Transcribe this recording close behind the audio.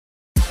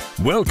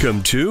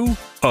Welcome to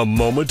A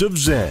Moment of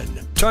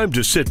Zen. Time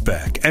to sit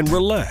back and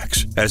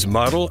relax as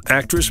model,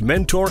 actress,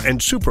 mentor, and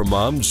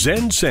supermom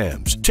Xen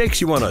Sams takes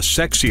you on a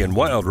sexy and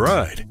wild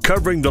ride,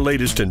 covering the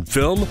latest in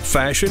film,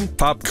 fashion,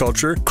 pop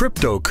culture,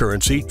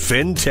 cryptocurrency,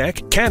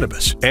 fintech,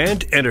 cannabis,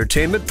 and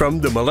entertainment from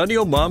the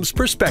millennial mom's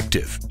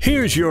perspective.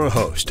 Here's your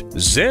host,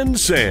 Xen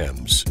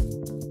Sams.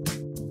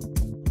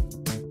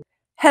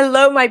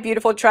 Hello, my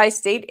beautiful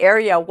tri-state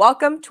area.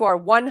 Welcome to our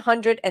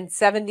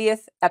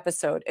 170th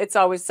episode. It's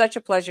always such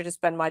a pleasure to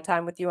spend my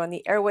time with you on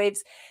the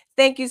airwaves.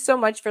 Thank you so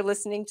much for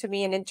listening to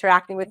me and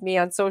interacting with me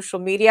on social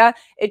media.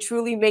 It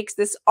truly makes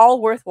this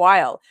all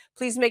worthwhile.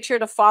 Please make sure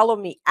to follow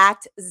me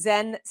at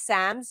Xen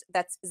Sams.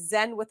 That's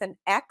Zen with an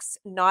X,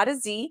 not a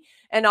Z.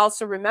 And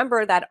also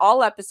remember that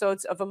all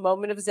episodes of A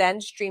Moment of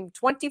Zen stream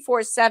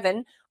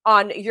 24/7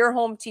 on Your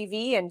Home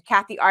TV and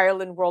Kathy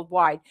Ireland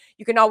worldwide.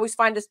 You can always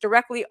find us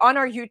directly on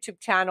our YouTube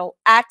channel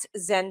at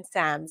Xen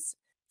Sams.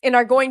 In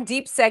our Going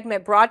Deep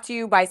segment brought to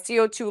you by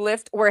CO2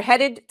 Lift, we're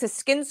headed to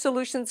Skin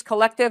Solutions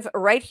Collective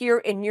right here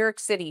in New York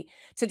City.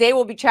 Today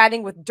we'll be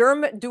chatting with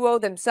derm duo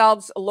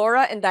themselves,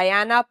 Laura and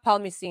Diana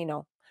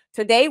Palmisino.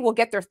 Today we'll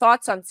get their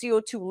thoughts on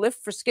CO2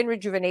 Lift for skin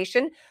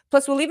rejuvenation.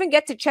 Plus we'll even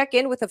get to check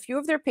in with a few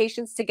of their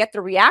patients to get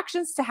their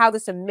reactions to how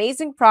this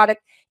amazing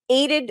product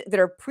aided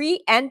their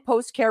pre and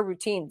post care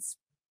routines.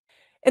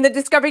 In the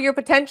Discover Your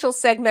Potential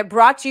segment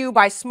brought to you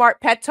by Smart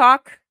Pet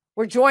Talk,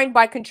 we're joined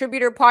by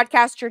contributor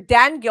podcaster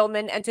Dan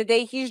Gilman, and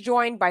today he's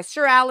joined by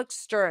Sir Alec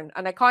Stern,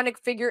 an iconic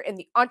figure in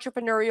the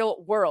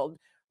entrepreneurial world,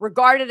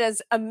 regarded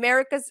as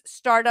America's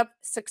startup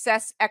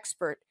success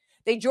expert.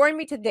 They join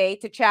me today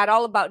to chat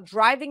all about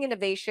driving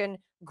innovation,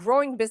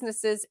 growing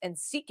businesses, and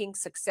seeking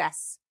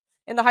success.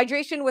 In the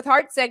Hydration with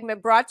Heart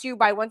segment brought to you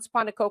by Once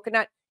Upon a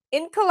Coconut,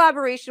 in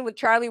collaboration with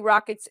Charlie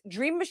Rocket's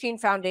Dream Machine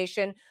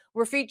Foundation,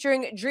 we're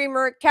featuring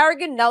dreamer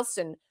Carrigan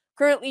Nelson,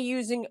 currently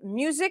using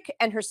music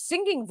and her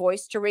singing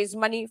voice to raise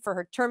money for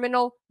her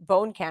terminal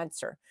bone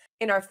cancer.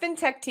 In our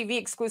FinTech TV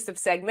exclusive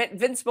segment,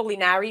 Vince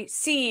Molinari,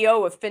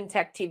 CEO of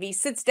FinTech TV,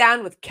 sits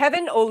down with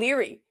Kevin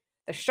O'Leary,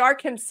 the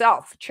shark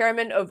himself,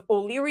 chairman of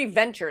O'Leary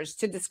Ventures,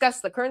 to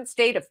discuss the current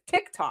state of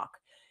TikTok.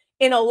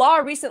 In a law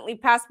recently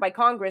passed by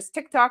Congress,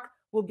 TikTok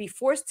will be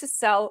forced to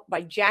sell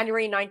by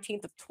January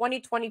 19th of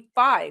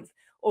 2025.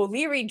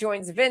 O'Leary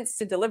joins Vince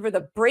to deliver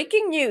the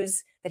breaking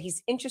news that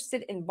he's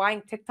interested in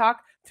buying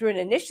TikTok through an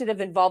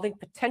initiative involving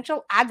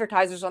potential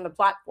advertisers on the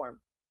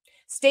platform.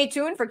 Stay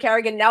tuned for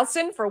Carrigan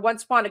Nelson for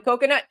Once Upon a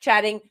Coconut,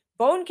 chatting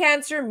bone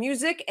cancer,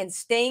 music, and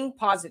staying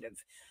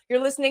positive. You're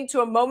listening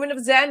to A Moment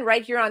of Zen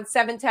right here on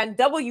 710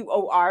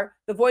 WOR,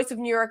 the voice of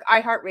New York,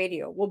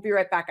 iHeartRadio. We'll be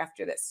right back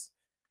after this.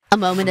 A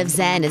Moment of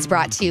Zen is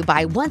brought to you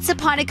by Once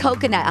Upon a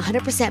Coconut,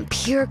 100%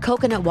 pure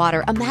coconut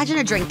water. Imagine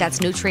a drink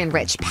that's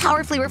nutrient-rich,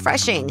 powerfully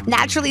refreshing,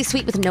 naturally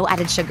sweet with no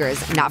added sugars,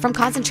 not from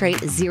concentrate,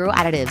 zero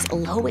additives,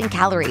 low in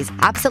calories,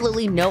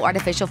 absolutely no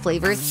artificial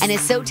flavors, and is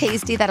so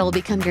tasty that it will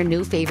become your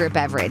new favorite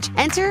beverage.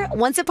 Enter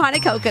Once Upon a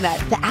Coconut,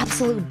 the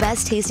absolute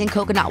best tasting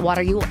coconut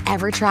water you will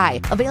ever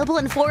try. Available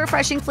in 4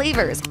 refreshing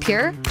flavors: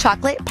 pure,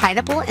 chocolate,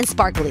 pineapple, and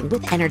sparkling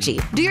with energy.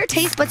 Do your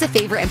taste buds a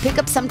favor and pick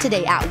up some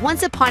today at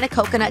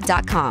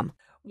onceuponacoconut.com.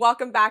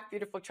 Welcome back,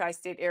 beautiful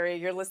tri-state area.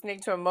 You're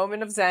listening to A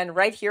Moment of Zen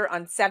right here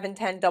on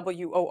 710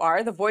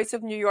 WOR, the voice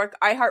of New York,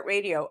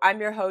 iHeartRadio. I'm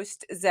your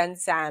host, Xen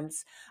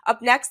Sams.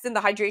 Up next in the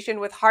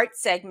Hydration with Heart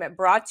segment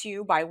brought to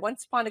you by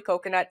Once Upon a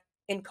Coconut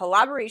in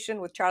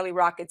collaboration with Charlie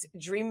Rocket's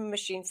Dream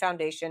Machine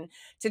Foundation.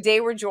 Today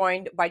we're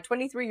joined by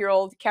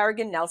 23-year-old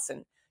Carrigan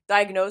Nelson,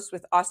 diagnosed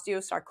with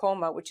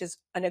Osteosarcoma, which is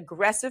an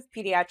aggressive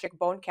pediatric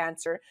bone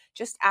cancer,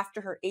 just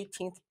after her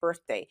 18th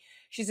birthday.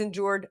 She's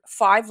endured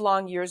 5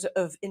 long years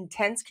of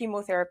intense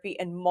chemotherapy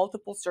and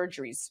multiple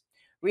surgeries.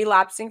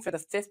 Relapsing for the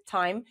 5th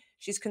time,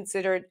 she's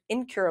considered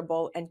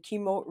incurable and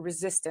chemo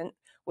resistant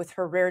with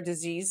her rare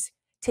disease,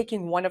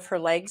 taking one of her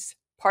legs,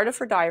 part of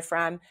her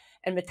diaphragm,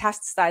 and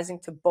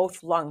metastasizing to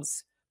both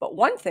lungs. But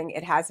one thing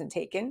it hasn't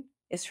taken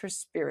is her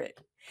spirit.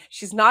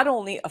 She's not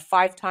only a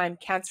 5-time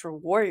cancer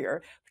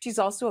warrior, but she's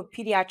also a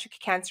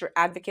pediatric cancer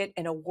advocate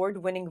and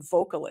award-winning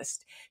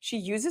vocalist. She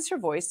uses her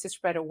voice to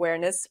spread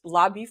awareness,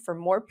 lobby for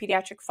more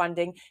pediatric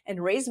funding,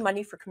 and raise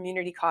money for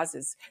community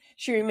causes.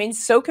 She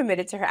remains so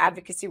committed to her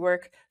advocacy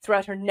work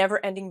throughout her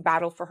never-ending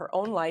battle for her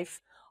own life,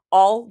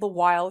 all the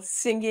while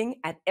singing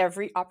at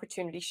every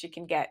opportunity she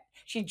can get.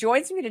 She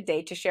joins me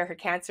today to share her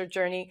cancer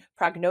journey,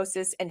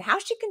 prognosis, and how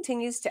she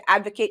continues to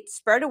advocate,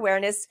 spread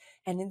awareness,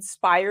 and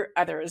inspire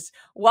others.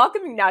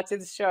 Welcoming now to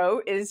the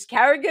show is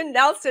Carrigan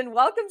Nelson.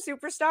 Welcome,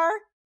 superstar.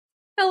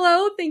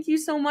 Hello, thank you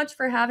so much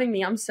for having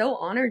me. I'm so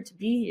honored to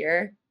be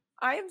here.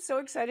 I am so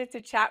excited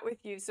to chat with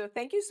you. So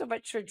thank you so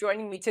much for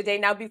joining me today.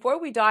 Now,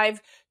 before we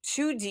dive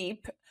too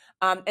deep,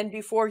 And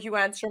before you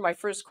answer my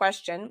first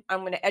question, I'm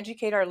going to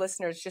educate our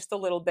listeners just a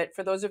little bit.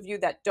 For those of you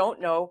that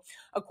don't know,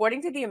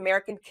 according to the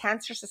American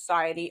Cancer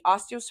Society,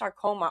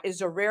 osteosarcoma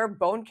is a rare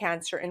bone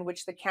cancer in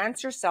which the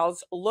cancer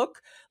cells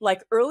look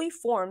like early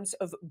forms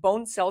of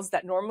bone cells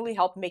that normally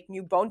help make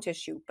new bone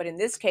tissue. But in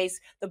this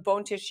case, the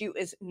bone tissue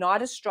is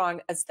not as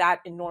strong as that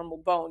in normal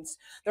bones.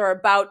 There are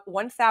about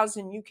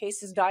 1,000 new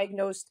cases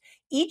diagnosed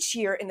each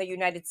year in the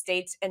United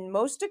States, and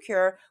most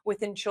occur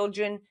within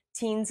children,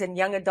 teens, and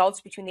young adults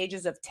between the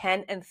ages of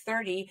 10 and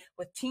 30,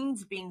 with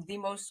teens being the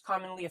most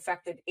commonly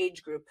affected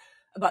age group.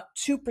 About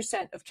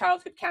 2% of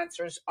childhood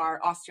cancers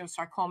are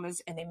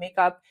osteosarcomas, and they make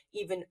up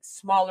even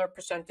smaller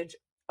percentage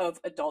of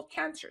adult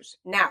cancers.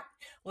 Now,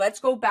 let's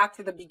go back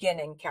to the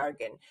beginning,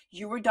 Carrigan.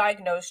 You were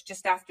diagnosed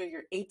just after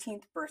your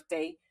 18th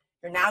birthday.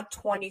 You're now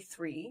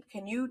 23.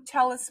 Can you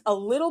tell us a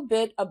little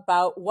bit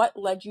about what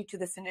led you to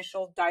this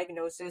initial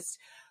diagnosis?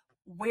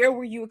 Where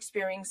were you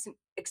experiencing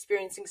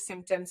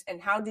symptoms,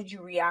 and how did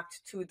you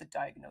react to the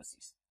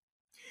diagnosis?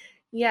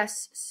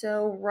 Yes,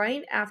 so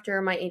right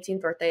after my 18th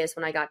birthday is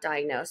when I got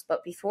diagnosed.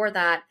 But before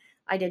that,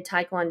 I did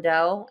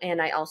Taekwondo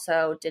and I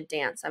also did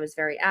dance. I was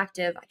very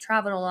active. I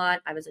traveled a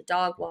lot. I was a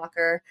dog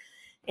walker.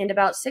 And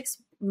about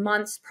 6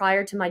 months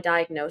prior to my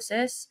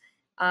diagnosis,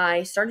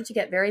 I started to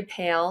get very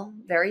pale,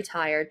 very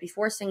tired.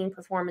 Before singing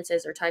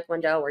performances or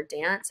Taekwondo or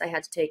dance, I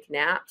had to take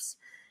naps.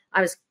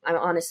 I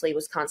honestly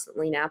was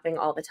constantly napping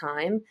all the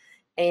time.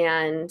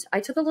 And I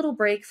took a little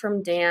break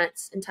from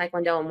dance and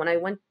Taekwondo. And when I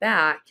went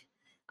back,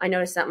 I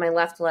noticed that my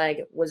left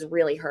leg was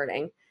really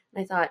hurting.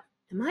 And I thought,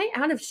 am I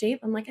out of shape?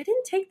 I'm like, I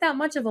didn't take that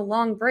much of a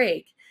long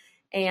break.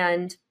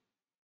 And,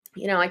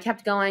 I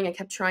kept going. I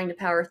kept trying to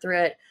power through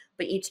it.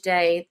 But each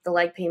day, the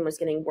leg pain was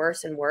getting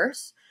worse and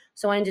worse.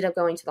 So I ended up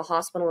going to the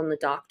hospital and the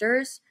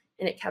doctors.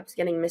 And it kept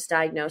getting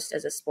misdiagnosed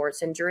as a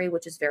sports injury,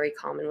 which is very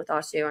common with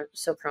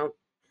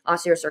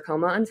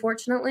osteosarcoma,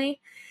 unfortunately.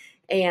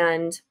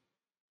 And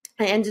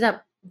I ended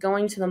up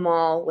going to the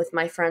mall with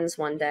my friends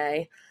one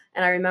day.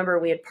 And I remember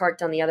we had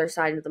parked on the other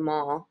side of the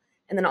mall.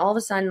 And then all of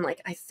a sudden,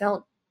 like I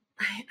felt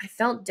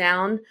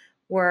down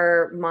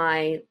where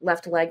my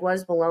left leg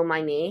was below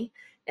my knee.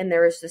 And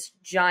there was this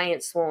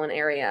giant swollen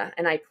area.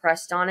 And I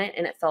pressed on it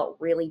and it felt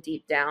really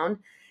deep down.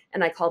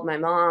 And I called my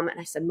mom and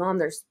I said, Mom,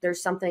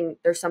 there's something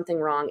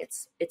wrong.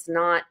 It's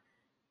not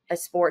a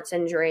sports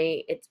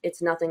injury.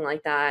 It's nothing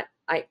like that.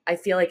 I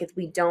feel like if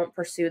we don't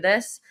pursue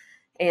this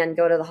and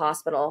go to the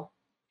hospital,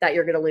 that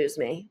you're going to lose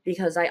me,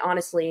 because I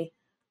honestly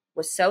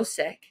was so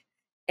sick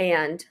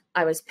and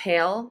I was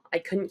pale. I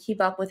couldn't keep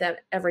up with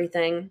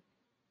everything.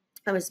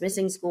 I was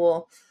missing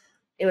school.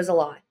 It was a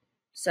lot.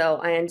 So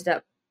I ended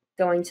up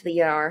going to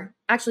the ER.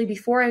 Actually,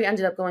 before I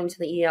ended up going to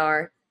the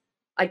ER,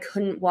 I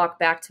couldn't walk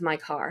back to my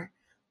car.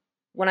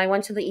 When I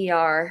went to the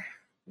ER,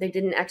 they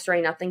did an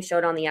x-ray. Nothing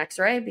showed on the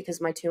x-ray because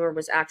my tumor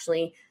was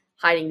actually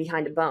hiding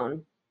behind a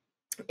bone.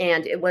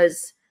 And it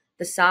was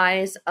the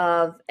size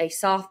of a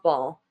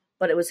softball,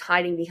 but it was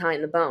hiding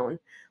behind the bone,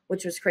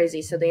 which was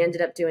crazy. So they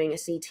ended up doing a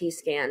CT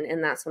scan,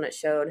 and that's when it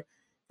showed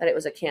that it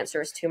was a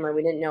cancerous tumor.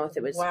 We didn't know if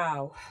it was...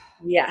 Wow.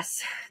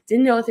 Yes.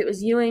 Didn't know if it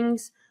was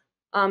Ewing's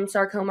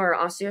sarcoma or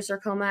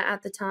osteosarcoma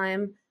at the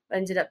time, but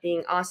ended up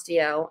being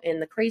osteo.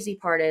 And the crazy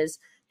part is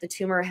the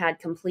tumor had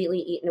completely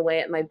eaten away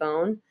at my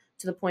bone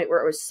to the point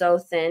where it was so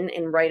thin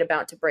and right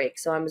about to break.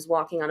 So I was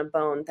walking on a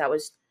bone that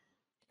was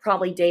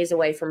probably days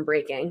away from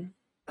breaking.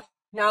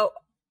 Now,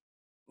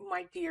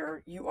 my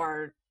dear, you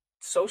are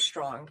so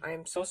strong. I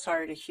am so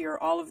sorry to hear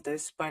all of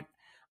this, but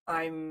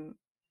I'm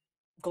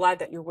glad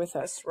that you're with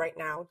us right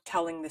now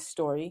telling this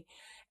story.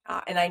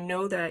 And I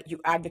know that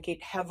you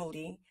advocate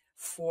heavily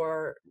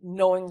for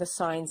knowing the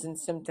signs and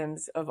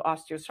symptoms of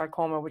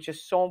osteosarcoma, which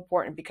is so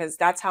important because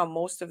that's how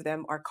most of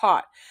them are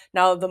caught.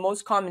 Now, the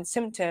most common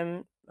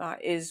symptom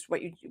is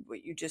what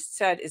you just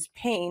said, is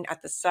pain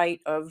at the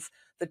site of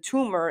the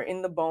tumor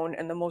in the bone.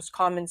 And the most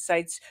common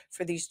sites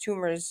for these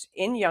tumors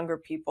in younger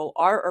people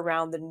are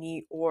around the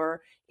knee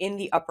or in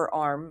the upper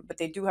arm, but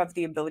they do have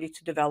the ability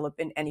to develop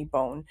in any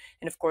bone.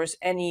 And of course,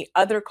 any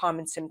other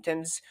common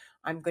symptoms,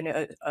 I'm going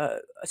to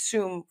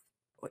assume,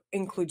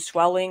 include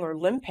swelling or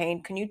limb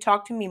pain. Can you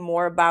talk to me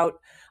more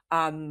about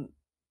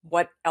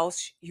what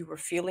else you were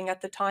feeling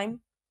at the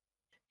time?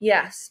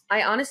 Yes,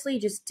 I honestly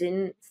just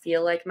didn't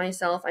feel like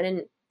myself. I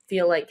didn't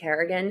feel like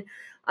Carrigan.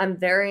 I'm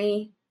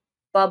very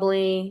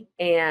bubbly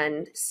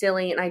and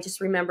silly, and I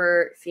just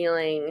remember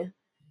feeling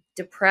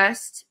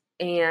depressed.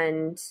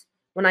 And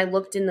when I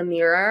looked in the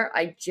mirror,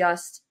 I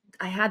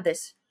had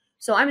this.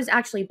 So I was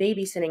actually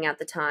babysitting at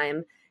the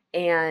time,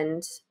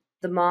 and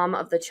the mom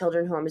of the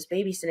children who I was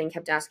babysitting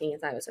kept asking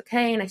if I was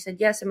okay. And I said,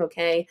 yes, I'm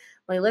okay.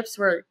 My lips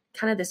were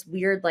kind of this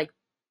weird, like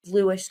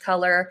bluish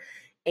color.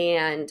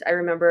 And I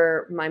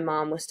remember my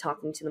mom was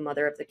talking to the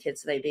mother of the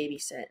kids that I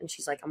babysit. And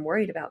she's like, I'm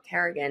worried about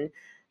Carrigan.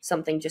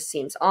 Something just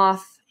seems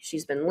off.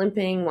 She's been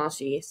limping while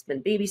she's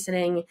been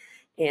babysitting.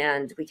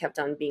 And we kept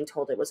on being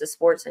told it was a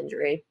sports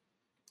injury.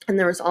 And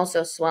there was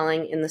also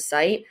swelling in the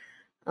site.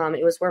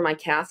 It was where my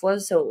calf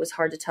was, so it was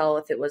hard to tell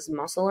if it was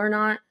muscle or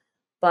not.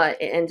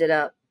 But it ended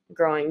up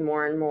growing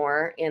more and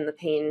more, and the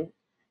pain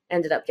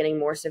ended up getting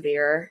more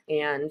severe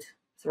and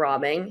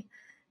throbbing.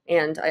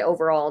 And I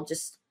overall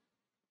just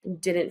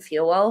didn't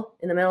feel well.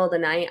 In the middle of the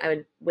night, I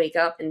would wake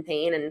up in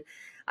pain and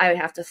I would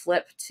have to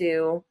flip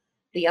to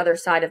the other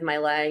side of my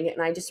leg.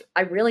 And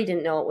I really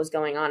didn't know what was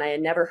going on. I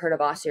had never heard of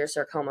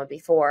osteosarcoma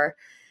before.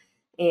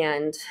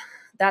 And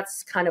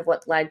that's kind of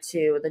what led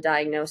to the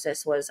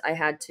diagnosis. Was I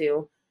had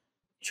to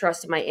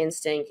trust my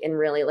instinct and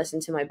really listen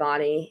to my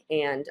body.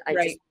 And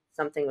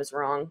something was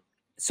wrong.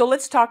 So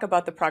let's talk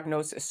about the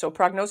prognosis. So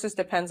prognosis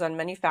depends on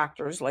many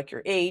factors like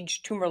your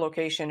age, tumor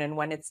location, and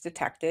when it's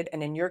detected.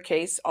 And in your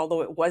case,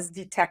 although it was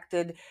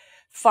detected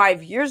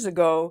 5 years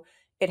ago,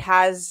 it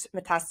has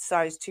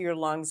metastasized to your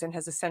lungs and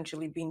has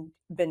essentially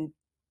been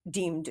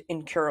deemed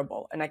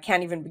incurable. And I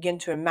can't even begin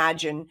to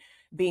imagine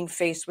being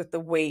faced with the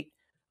weight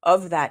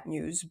of that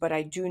news, but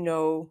I do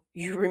know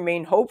you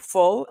remain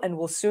hopeful and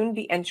will soon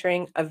be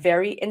entering a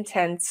very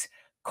intense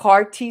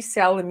CAR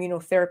T-cell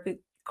immunotherapy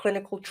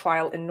clinical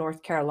trial in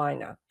North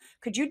Carolina.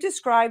 Could you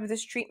describe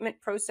this treatment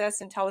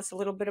process and tell us a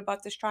little bit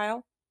about this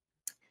trial?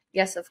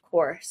 Yes, of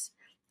course.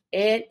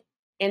 In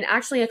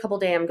actually a couple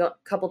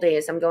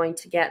days, I'm going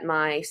to get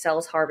my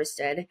cells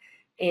harvested,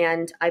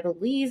 and I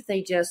believe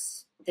they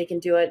can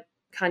do it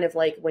kind of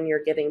like when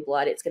you're giving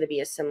blood. It's going to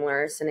be a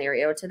similar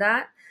scenario to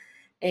that.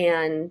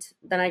 And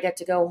then I get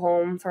to go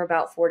home for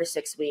about 4 to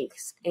 6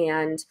 weeks.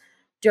 And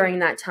during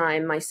that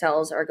time, my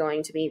cells are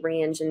going to be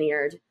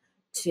re-engineered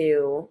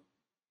to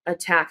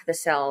attack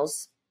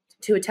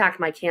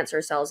my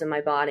cancer cells in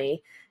my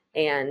body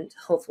and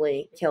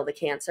hopefully kill the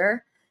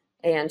cancer.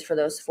 And for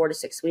those 4 to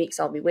 6 weeks,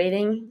 I'll be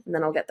waiting, and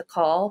then I'll get the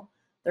call.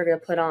 They're going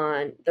to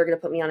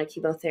put me on a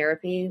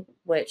chemotherapy,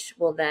 which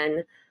will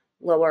then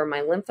lower my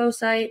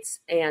lymphocytes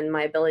and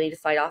my ability to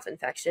fight off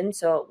infection.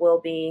 So it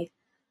will be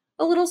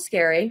a little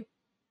scary,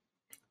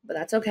 but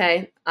that's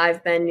okay.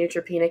 I've been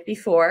neutropenic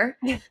before.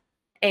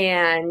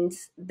 And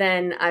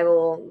then I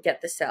will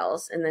get the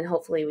cells, and then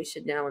hopefully we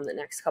should know in the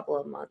next couple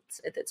of months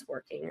if it's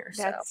working or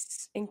so.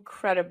 That's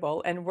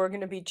incredible. And we're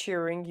going to be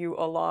cheering you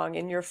along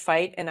in your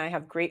fight. And I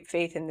have great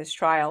faith in this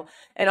trial.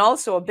 And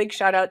also a big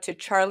shout out to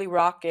Charlie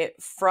Rocket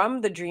from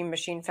the Dream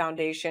Machine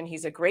Foundation.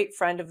 He's a great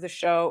friend of the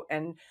show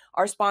and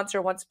our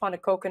sponsor, Once Upon a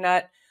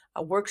Coconut.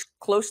 Works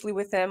closely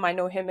with him. I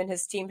know him and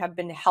his team have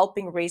been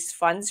helping raise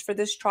funds for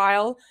this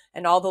trial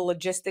and all the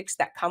logistics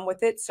that come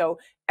with it. So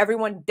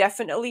everyone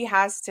definitely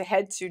has to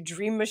head to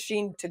Dream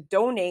Machine to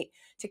donate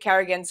to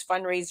Carrigan's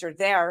fundraiser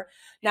there.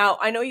 Now,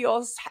 I know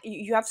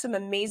you have some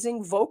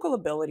amazing vocal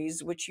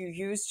abilities, which you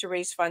use to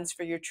raise funds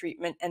for your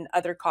treatment and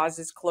other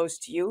causes close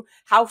to you.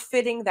 How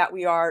fitting that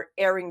we are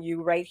airing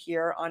you right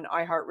here on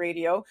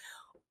iHeartRadio.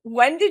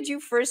 When did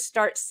you first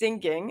start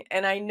singing?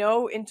 And I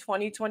know in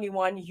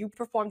 2021, you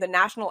performed the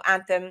national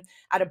anthem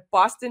at a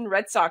Boston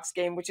Red Sox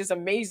game, which is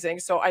amazing.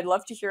 So I'd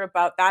love to hear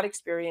about that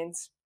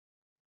experience.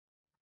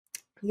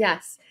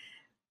 Yes.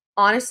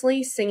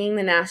 Honestly, singing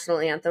the national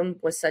anthem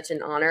was such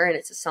an honor, and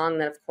it's a song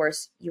that, of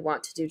course, you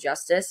want to do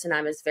justice, and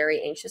I was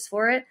very anxious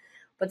for it.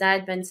 But that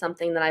had been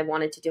something that I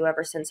wanted to do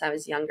ever since I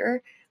was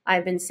younger.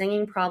 I've been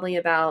singing probably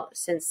about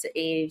since the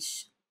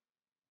age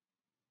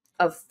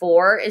of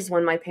 4 is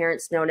when my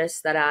parents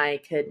noticed that I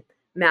could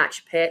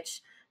match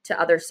pitch to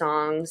other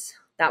songs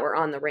that were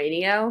on the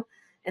radio.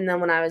 And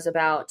then when I was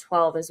about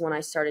 12 is when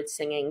I started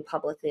singing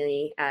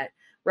publicly at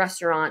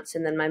restaurants.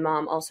 And then my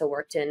mom also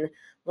worked in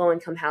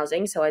low-income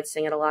housing, so I'd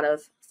sing at a lot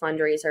of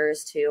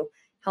fundraisers to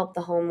help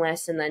the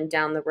homeless. And then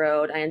down the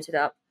road, I ended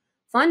up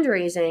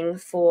fundraising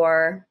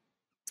for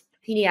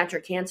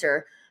pediatric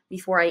cancer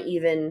before I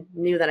even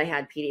knew that I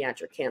had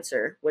pediatric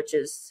cancer, which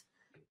is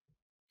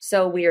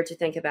so weird to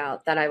think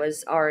about, that I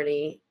was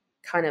already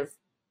kind of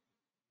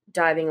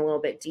diving a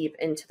little bit deep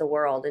into the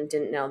world and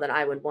didn't know that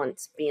I would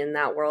once be in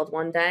that world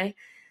one day.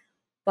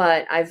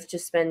 But I've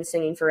just been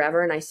singing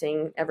forever, and I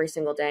sing every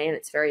single day, and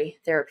it's very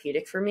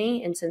therapeutic for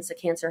me. And since the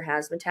cancer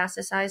has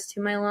metastasized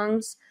to my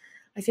lungs,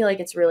 I feel like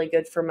it's really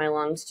good for my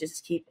lungs to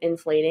just keep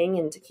inflating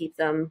and to keep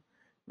them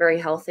very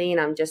healthy.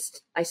 And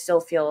I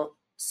still feel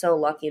so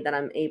lucky that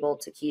I'm able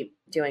to keep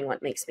doing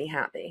what makes me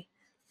happy.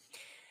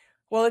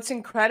 Well, it's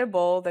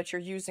incredible that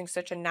you're using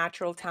such a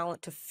natural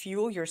talent to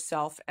fuel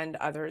yourself and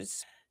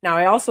others. Now,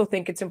 I also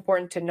think it's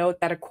important to note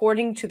that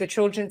according to the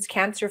Children's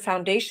Cancer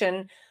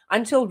Foundation,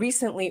 until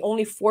recently,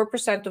 only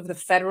 4% of the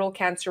federal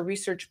cancer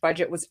research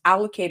budget was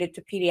allocated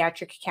to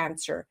pediatric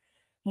cancer.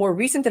 More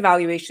recent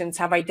evaluations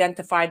have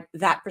identified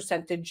that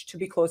percentage to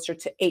be closer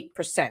to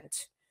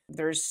 8%.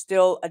 There's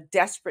still a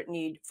desperate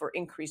need for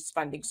increased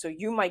funding. So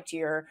you, my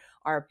dear,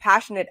 are a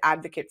passionate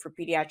advocate for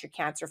pediatric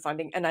cancer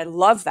funding. And I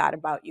love that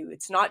about you.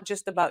 It's not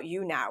just about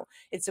you now.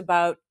 It's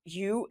about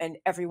you and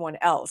everyone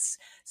else.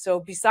 So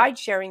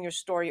besides sharing your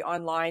story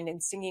online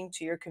and singing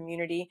to your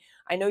community,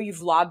 I know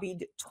you've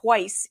lobbied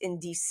twice in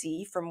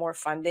DC for more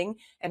funding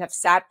and have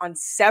sat on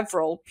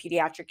several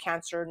pediatric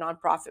cancer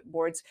nonprofit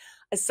boards.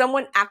 As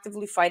someone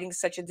actively fighting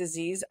such a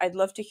disease, I'd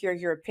love to hear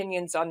your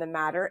opinions on the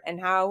matter and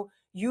how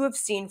you have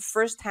seen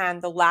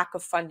firsthand the lack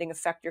of funding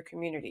affect your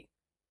community.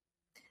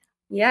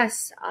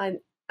 Yes. I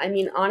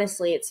mean,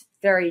 honestly, it's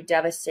very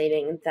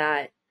devastating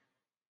that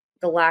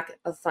the lack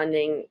of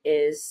funding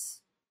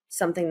is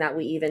something that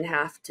we even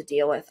have to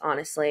deal with,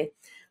 honestly.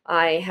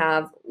 I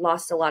have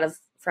lost a lot of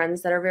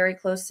friends that are very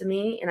close to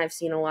me, and I've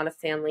seen a lot of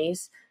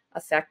families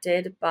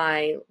affected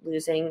by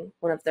losing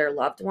one of their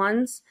loved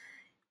ones.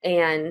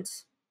 And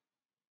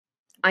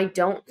I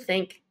don't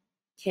think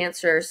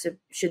cancer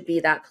should be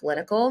that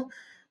political.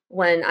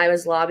 When I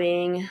was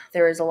lobbying,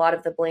 there was a lot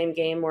of the blame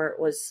game where it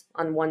was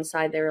on one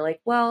side, they were like,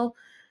 well,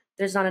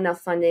 there's not enough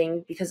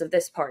funding because of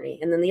this party.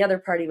 And then the other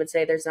party would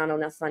say there's not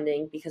enough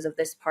funding because of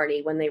this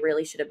party, when they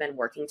really should have been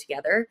working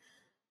together.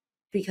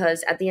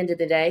 Because at the end of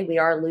the day, we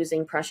are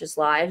losing precious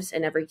lives,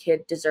 and every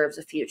kid deserves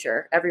a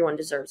future. Everyone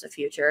deserves a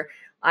future.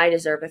 I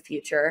deserve a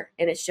future.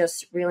 And it's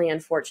just really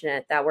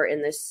unfortunate that we're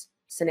in this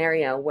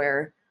scenario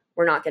where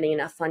we're not getting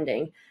enough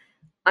funding.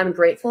 I'm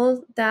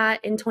grateful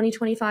that in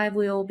 2025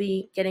 we will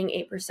be getting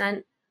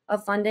 8%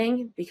 of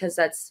funding, because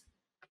as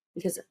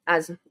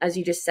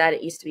you just said,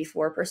 it used to be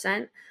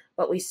 4%,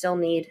 but we still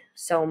need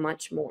so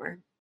much more.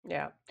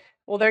 Yeah.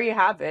 Well, there you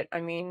have it. I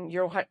mean,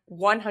 you're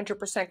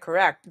 100%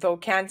 correct. Though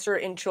cancer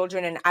in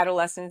children and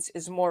adolescents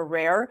is more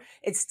rare,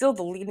 it's still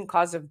the leading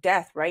cause of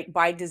death, right,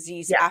 by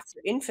disease Yes.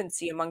 after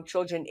infancy among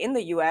children in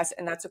the US,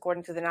 and that's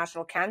according to the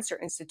National Cancer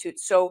Institute.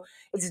 So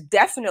it's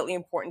definitely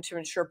important to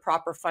ensure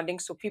proper funding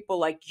so people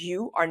like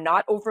you are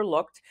not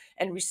overlooked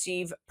and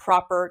receive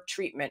proper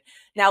treatment.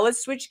 Now,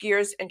 let's switch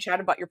gears and chat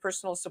about your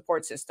personal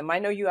support system. I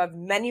know you have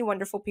many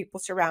wonderful people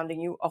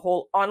surrounding you, a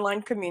whole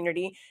online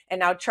community, and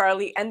now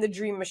Charlie and the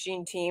Dream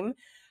Machine team.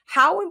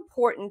 How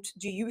important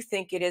do you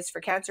think it is for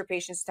cancer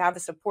patients to have a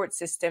support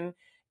system?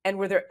 And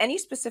were there any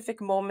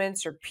specific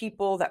moments or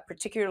people that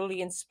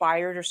particularly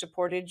inspired or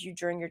supported you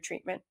during your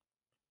treatment?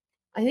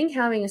 I think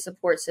having a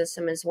support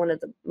system is one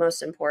of the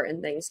most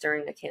important things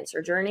during the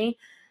cancer journey.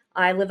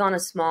 I live on a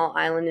small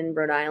island in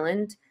Rhode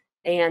Island,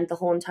 and the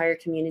whole entire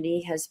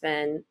community has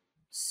been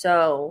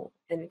so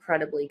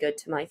incredibly good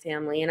to my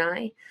family and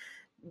I,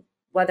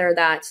 whether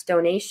that's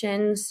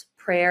donations,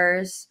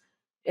 prayers.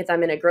 If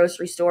I'm in a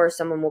grocery store,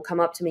 someone will come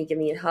up to me, give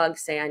me a hug,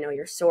 say, I know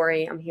you're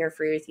sorry, I'm here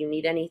for you if you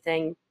need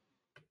anything.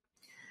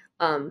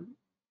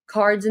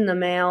 Cards in the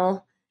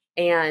mail,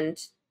 and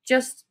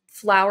just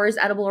flowers,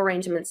 edible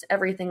arrangements,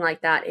 everything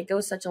like that. It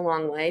goes such a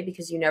long way,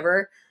 because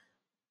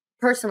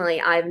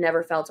personally, I've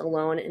never felt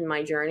alone in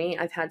my journey.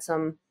 I've had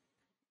some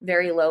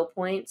very low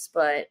points,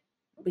 but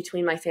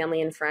between my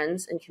family and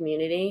friends and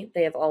community,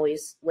 they have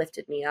always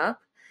lifted me up.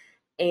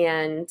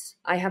 And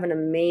I have an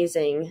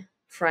amazing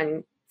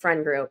friend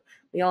group.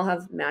 We all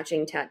have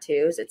matching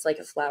tattoos. It's like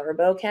a flower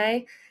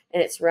bouquet,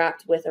 and it's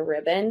wrapped with a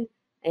ribbon.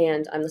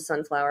 And I'm the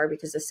sunflower,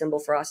 because the symbol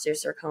for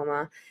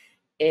osteosarcoma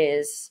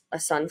is a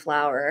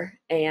sunflower.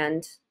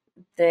 And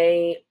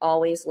they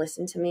always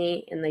listen to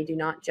me, and they do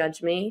not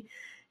judge me,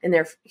 and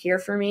they're here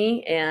for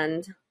me.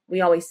 And we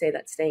always say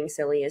that staying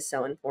silly is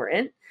so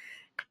important.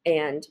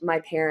 And my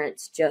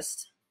parents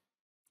just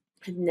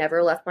have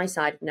never left my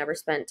side, never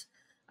spent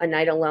a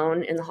night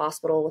alone in the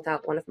hospital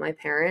without one of my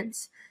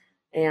parents.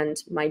 And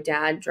my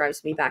dad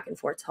drives me back and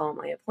forth to all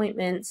my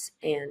appointments,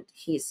 and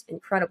he's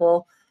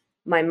incredible.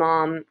 My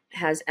mom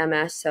has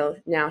MS, so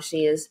now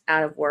she is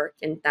out of work,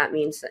 and that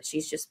means that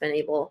she's just been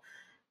able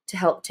to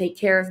help take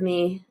care of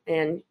me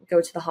and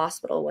go to the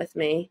hospital with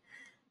me.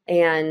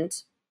 And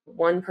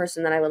one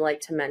person that I would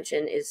like to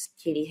mention is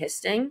Katie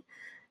Histing.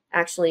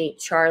 Actually,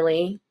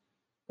 Charlie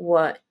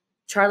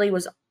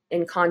was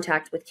in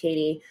contact with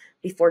Katie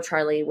before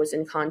Charlie was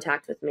in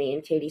contact with me,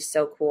 and Katie's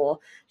so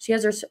cool. She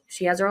has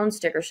her own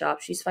sticker shop.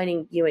 She's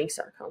fighting Ewing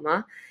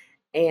sarcoma,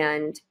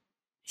 and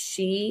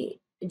she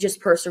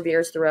just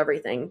perseveres through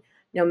everything.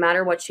 No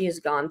matter what she has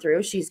gone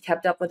through, she's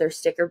kept up with her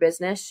sticker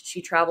business.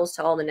 She travels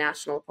to all the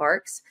national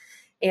parks.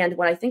 And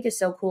what I think is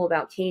so cool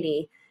about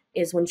Katie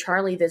is when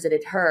Charlie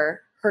visited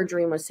her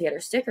dream was to get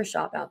her sticker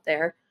shop out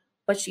there.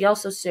 But she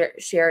also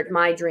shared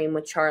my dream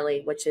with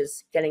Charlie, which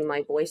is getting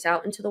my voice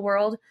out into the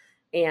world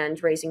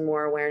and raising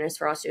more awareness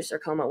for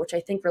osteosarcoma, which I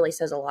think really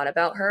says a lot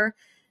about her,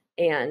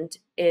 and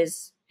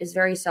is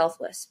very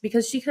selfless,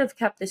 because she could have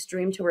kept this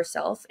dream to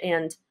herself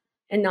and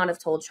not have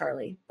told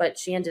Charlie, but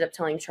she ended up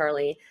telling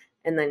Charlie.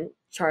 And then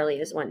Charlie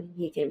is when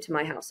he came to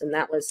my house, and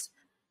that was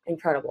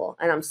incredible.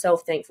 And I'm so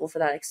thankful for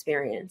that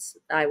experience.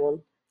 I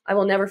will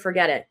never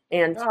forget it.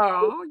 And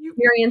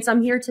experience,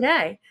 I'm here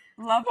today.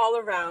 Love all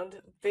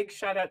around. Big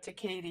shout out to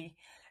Katie.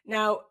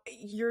 Now,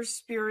 your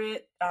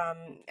spirit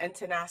and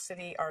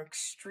tenacity are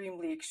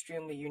extremely,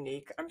 extremely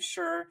unique. I'm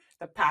sure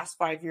the past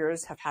 5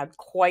 years have had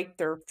quite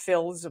their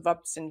fills of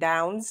ups and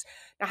downs.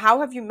 Now,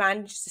 how have you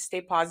managed to stay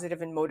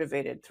positive and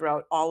motivated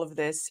throughout all of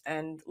this?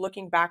 And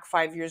looking back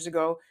 5 years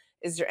ago,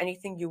 is there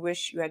anything you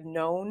wish you had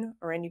known,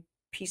 or any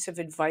piece of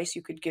advice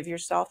you could give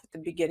yourself at the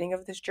beginning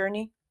of this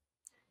journey?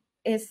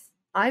 If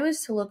I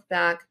was to look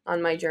back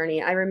on my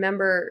journey, I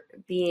remember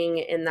being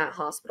in that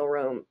hospital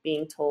room,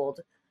 being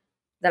told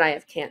that I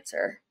have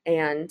cancer.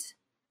 And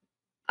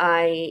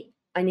I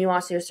knew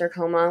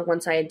osteosarcoma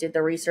once I did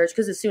the research,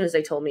 because as soon as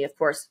they told me, of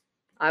course,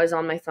 I was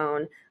on my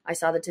phone. I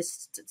saw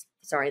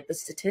the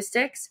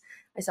statistics.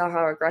 I saw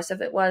how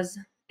aggressive it was,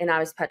 and I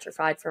was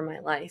petrified for my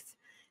life.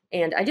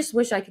 And I just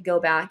wish I could go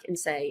back and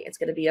say, it's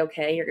going to be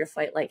okay. You're going to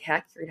fight like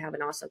heck. You're going to have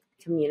an awesome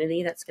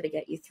community that's going to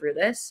get you through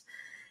this.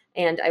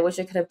 And I wish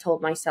I could have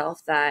told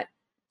myself that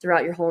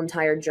throughout your whole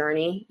entire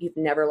journey, you've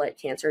never let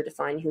cancer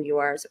define who you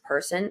are as a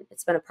person.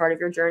 It's been a part of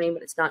your journey,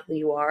 but it's not who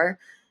you are.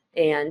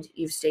 And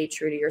you've stayed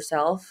true to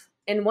yourself.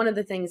 And one of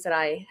the things that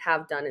I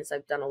have done is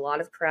I've done a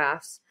lot of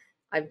crafts.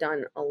 I've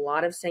done a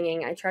lot of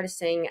singing. I try to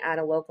sing at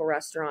a local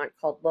restaurant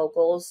called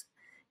Vocalist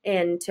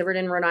in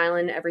Tiverton, Rhode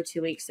Island. Every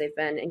 2 weeks, they've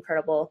been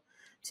incredible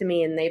to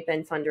me, and they've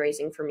been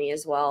fundraising for me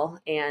as well.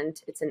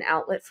 And it's an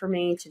outlet for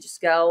me to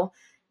just go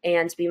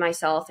and be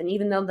myself. And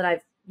even though that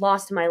I've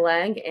lost my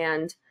leg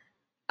and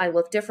I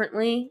look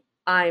differently,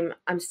 I'm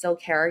still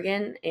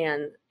Carrigan,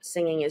 and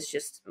singing is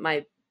just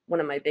one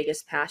of my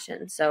biggest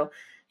passions. So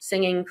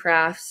singing,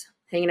 crafts,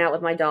 hanging out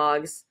with my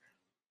dogs,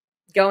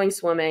 going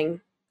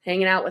swimming,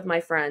 hanging out with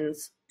my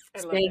friends,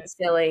 staying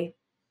silly,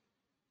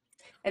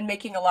 and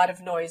making a lot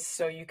of noise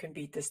so you can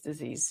beat this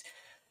disease.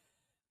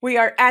 We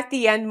are at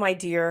the end, my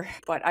dear,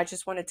 but I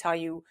just want to tell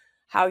you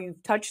how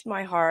you've touched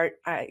my heart.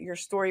 Your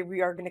story,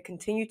 we are going to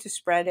continue to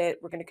spread it.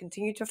 We're going to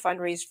continue to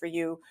fundraise for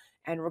you,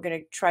 and we're going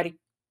to try to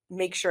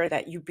make sure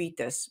that you beat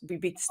this. We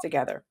beat this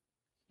together.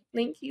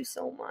 Thank you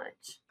so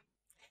much.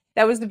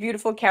 That was the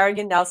beautiful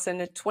Carrigan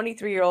Nelson, a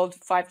 23-year-old,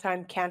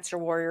 5-time cancer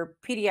warrior,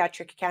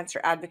 pediatric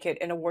cancer advocate,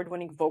 and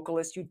award-winning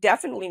vocalist. You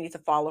definitely need to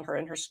follow her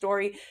and her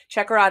story.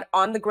 Check her out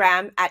on the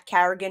gram at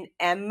Carrigan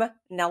M.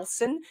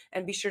 Nelson,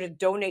 and be sure to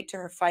donate to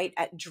her fight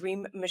at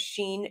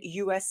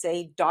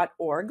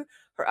dreammachineusa.org.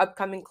 Her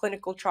upcoming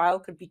clinical trial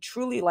could be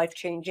truly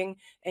life-changing,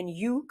 and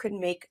you could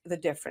make the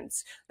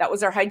difference. That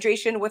was our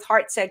Hydration with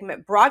Heart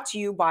segment, brought to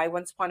you by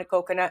Once Upon a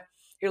Coconut.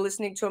 You're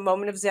listening to A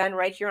Moment of Zen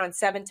right here on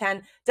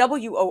 710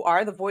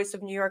 WOR, the voice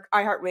of New York,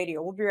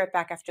 iHeartRadio. We'll be right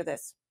back after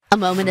this. A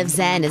Moment of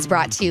Zen is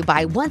brought to you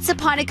by Once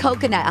Upon a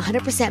Coconut,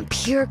 100%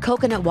 pure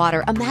coconut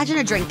water. Imagine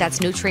a drink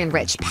that's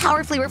nutrient-rich,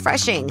 powerfully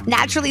refreshing,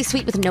 naturally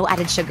sweet with no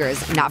added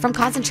sugars, not from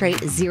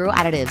concentrate, zero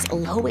additives,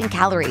 low in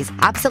calories,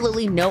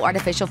 absolutely no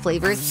artificial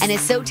flavors, and is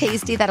so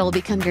tasty that it will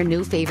become your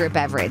new favorite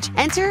beverage.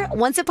 Enter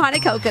Once Upon a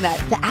Coconut,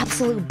 the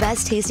absolute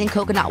best tasting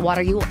coconut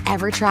water you will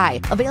ever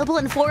try. Available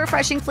in 4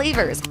 refreshing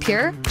flavors: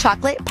 pure,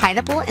 chocolate,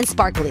 pineapple, and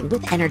sparkling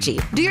with energy.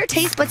 Do your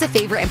taste buds a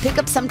favor and pick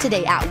up some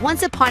today at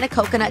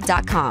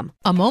onceuponacoconut.com.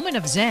 A Moment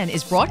of Zen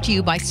is brought to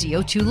you by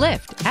CO2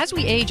 Lift. As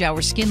we age,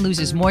 our skin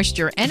loses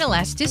moisture and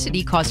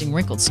elasticity, causing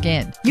wrinkled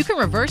skin. You can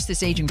reverse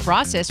this aging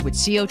process with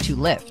CO2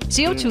 Lift.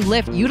 CO2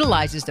 Lift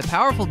utilizes the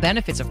powerful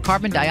benefits of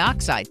carbon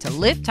dioxide to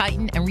lift,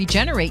 tighten, and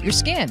regenerate your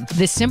skin.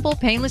 This simple,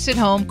 painless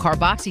at-home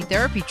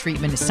carboxytherapy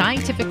treatment is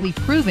scientifically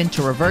proven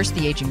to reverse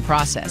the aging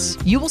process.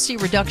 You will see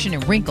reduction in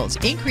wrinkles,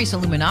 increase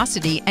in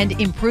luminosity,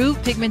 and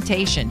improve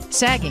pigmentation,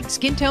 sagging,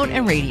 skin tone,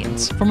 and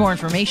radiance. For more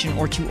information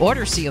or to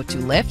order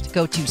CO2 Lift,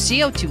 go to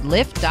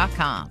CO2Lift.com.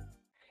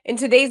 In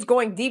today's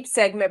Going Deep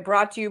segment,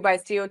 brought to you by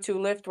CO2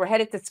 Lift, we're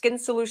headed to Skin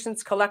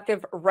Solutions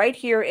Collective right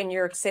here in New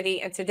York City.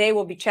 And today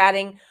we'll be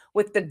chatting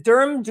with the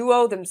derm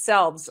duo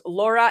themselves,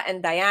 Laura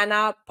and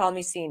Diana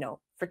Palmisino.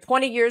 For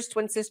 20 years,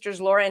 twin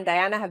sisters Laura and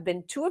Diana have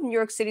been 2 of New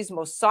York City's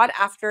most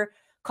sought-after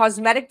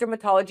cosmetic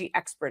dermatology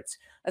experts.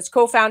 As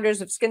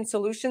co-founders of Skin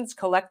Solutions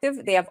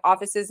Collective, they have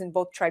offices in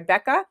both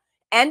Tribeca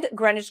and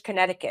Greenwich,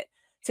 Connecticut.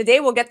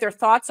 Today, we'll get their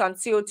thoughts on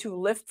CO2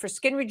 Lift for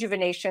skin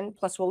rejuvenation,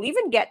 plus we'll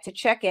even get to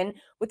check in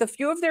with a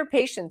few of their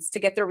patients to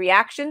get their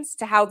reactions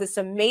to how this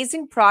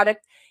amazing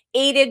product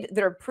aided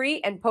their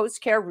pre- and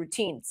post-care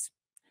routines.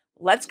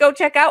 Let's go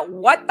check out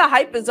what the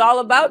hype is all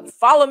about.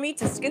 Follow me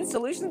to Skin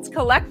Solutions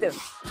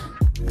Collective.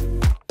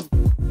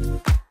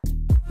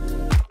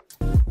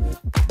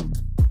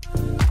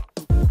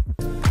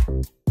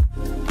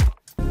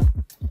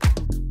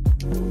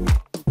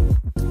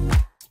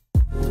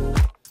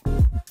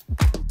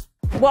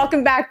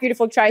 Welcome back,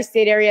 beautiful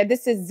tri-state area.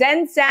 This is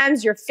Zen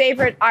Sam's, your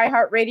favorite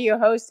iHeartRadio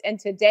host. And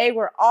today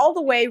we're all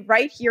the way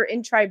right here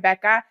in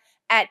Tribeca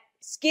at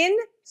Skin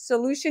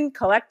Solution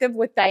Collective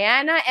with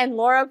Diana and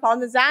Laura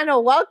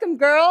Palmisano. Welcome,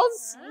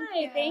 girls.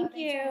 Hi, thank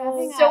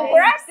you. So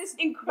we're at this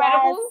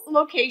incredible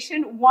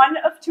location, one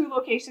of 2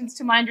 locations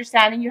to my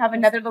understanding. You have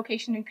another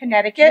location in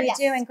Connecticut. We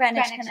do in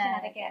Greenwich,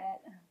 Connecticut.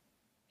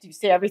 Do you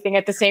say everything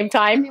at the same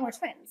time? I mean, we're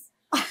twins.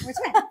 We're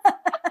twins.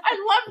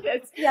 I love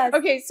this. Yes.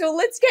 Okay, so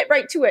let's get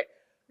right to it.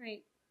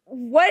 Great.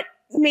 What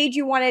made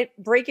you want to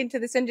break into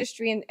this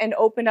industry and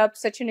open up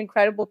such an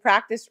incredible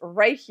practice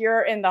right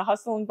here in the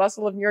hustle and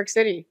bustle of New York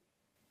City?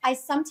 I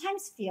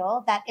sometimes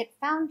feel that it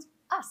found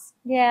us.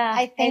 Yeah,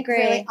 I think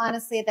really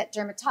honestly that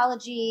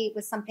dermatology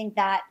was something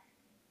that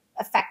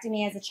affected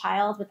me as a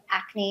child with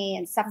acne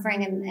and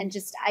suffering and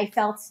just I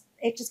felt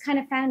it just kind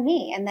of found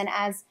me. And then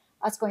as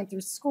us going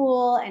through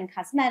school and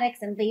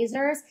cosmetics and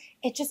lasers,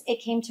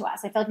 it came to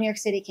us. I felt New York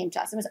City came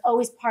to us. It was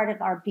always part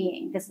of our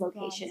being, this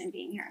location and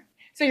being here.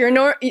 So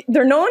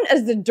they're known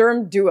as the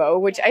derm duo,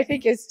 which I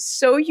think is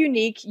so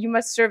unique. You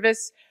must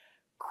service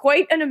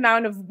quite an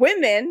amount of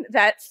women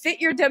that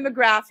fit your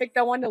demographic,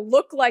 that want to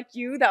look like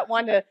you, that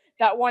want to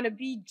that want to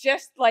be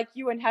just like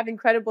you and have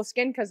incredible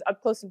skin, because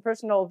up close and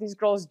personal, these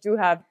girls do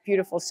have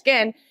beautiful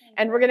skin.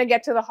 And we're going to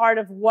get to the heart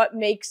of what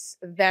makes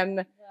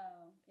them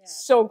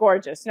so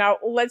gorgeous. Now,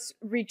 let's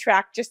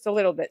retract just a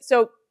little bit.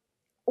 So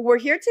we're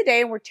here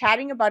today and we're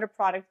chatting about a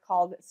product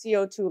called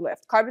CO2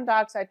 Lift, carbon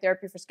dioxide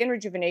therapy for skin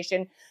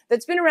rejuvenation,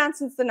 that's been around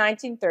since the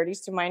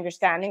 1930s, to my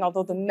understanding,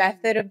 although the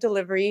method of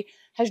delivery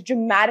has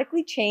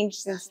dramatically changed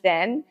since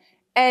then.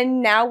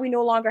 And now we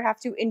no longer have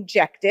to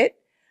inject it.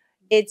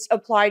 It's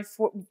applied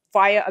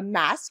via a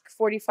mask,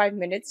 45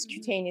 minutes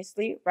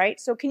cutaneously, right?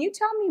 So can you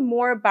tell me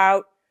more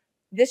about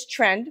this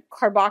trend,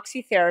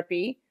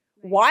 carboxytherapy,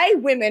 why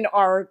women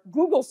are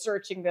Google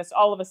searching this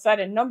all of a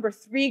sudden,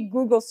 #3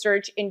 Google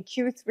search in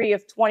Q3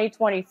 of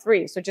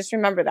 2023. So just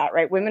remember that,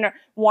 right? Women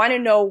want to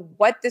know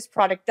what this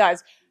product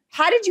does.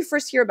 How did you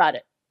first hear about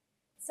it?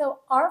 So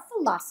our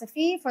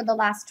philosophy for the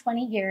last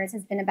 20 years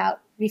has been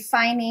about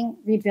refining,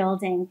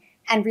 rebuilding,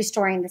 and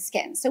restoring the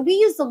skin. So we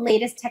use the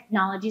latest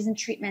technologies and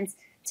treatments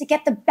to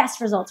get the best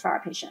results for our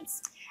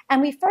patients.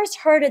 And we first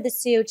heard of the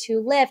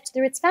CO2 Lift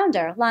through its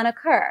founder, Lana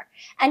Kerr.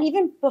 And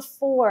even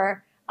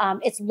before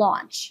its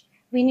launch,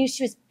 we knew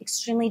she was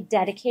extremely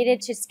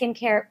dedicated to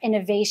skincare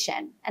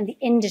innovation and the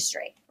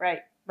industry.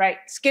 Right.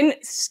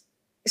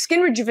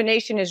 Skin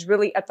rejuvenation is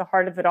really at the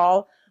heart of it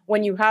all.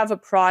 When you have a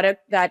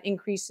product that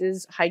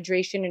increases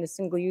hydration in a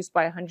single use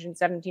by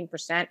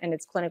 117%, and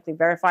it's clinically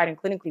verified and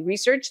clinically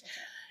researched,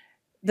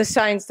 the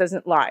science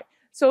doesn't lie.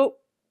 So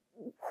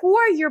who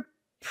are your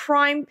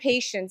prime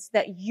patients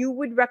that you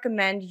would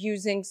recommend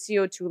using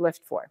CO2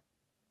 Lift for?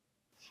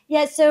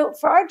 Yeah, so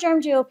for our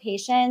Derm Duo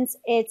patients,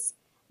 it's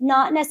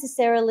not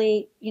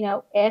necessarily,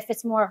 if,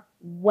 it's more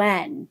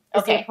when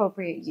is the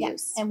appropriate use.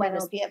 Yes, and when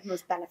will be of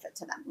most benefit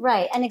to them.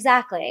 Right, and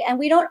exactly. And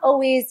we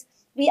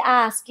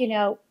ask,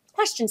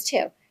 questions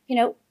too.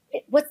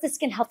 What's the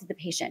skin health of the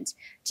patient?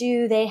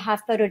 Do they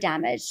have photo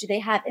damage? Do they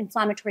have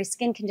inflammatory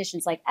skin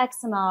conditions like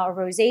eczema or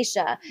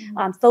rosacea,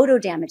 photo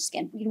damaged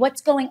skin?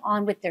 What's going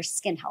on with their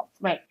skin health?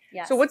 Right.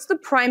 Yes. So what's the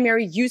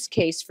primary use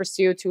case for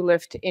CO2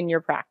 Lift in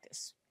your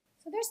practice?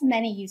 So there's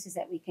many uses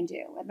that we can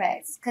do with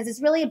this, because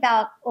it's really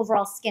about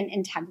overall skin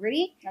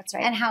integrity. That's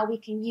right. And how we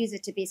can use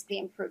it to basically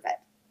improve it.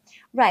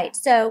 Right.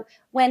 So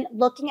when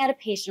looking at a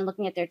patient,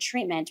 looking at their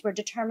treatment, we're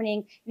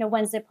determining,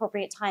 when's the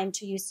appropriate time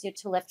to use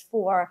CO2 Lift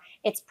for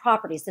its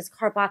properties, this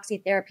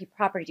carboxytherapy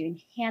property to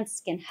enhance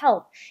skin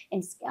health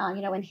and,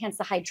 enhance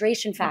the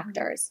hydration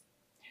factors.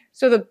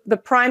 So the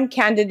prime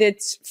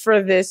candidates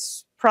for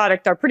this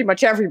product are pretty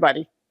much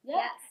everybody.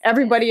 Yes.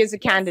 Everybody is a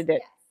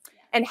candidate. Yes.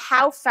 And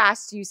how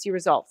fast do you see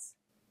results?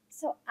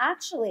 So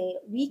actually,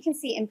 we can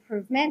see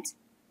improvement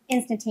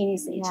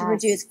instantaneously to Yes.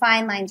 reduce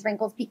fine lines,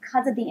 wrinkles,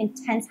 because of the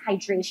intense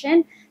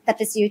hydration that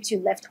the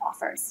CO2 Lift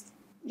offers.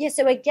 Yeah,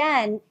 so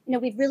again,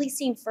 we've really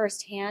seen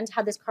firsthand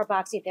how this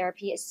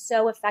carboxytherapy is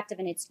so effective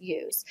in its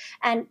use.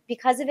 And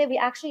because of it, we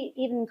actually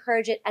even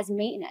encourage it as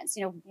maintenance,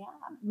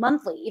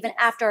 monthly, even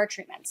after our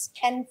treatments.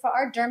 And for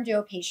our Derm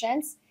Duo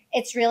patients,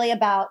 it's really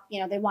about,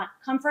 they want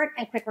comfort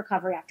and quick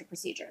recovery after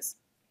procedures.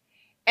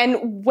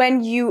 And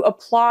when you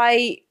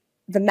apply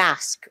the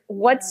mask,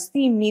 what's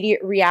the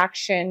immediate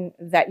reaction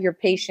that your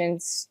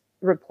patients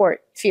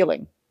report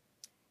feeling?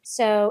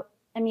 So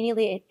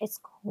immediately it's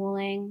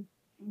cooling,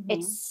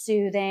 it's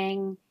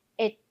soothing,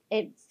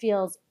 it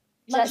feels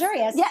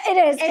Luxurious. Yeah, it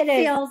is. It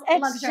feels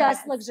it's luxurious.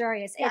 just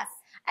luxurious. Yes.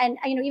 And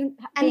even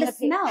And the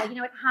smell,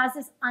 it has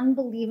this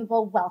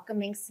unbelievable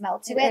welcoming smell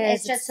to it.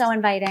 It's just so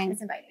inviting.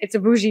 It's inviting. It's a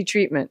bougie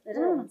treatment. It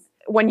is.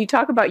 When you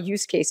talk about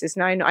use cases,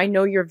 now I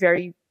know you're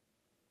very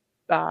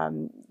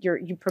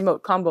you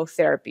promote combo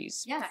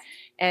therapies. Yes.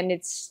 And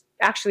it's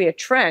actually a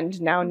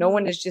trend now. No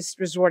one is just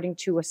resorting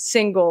to a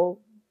single,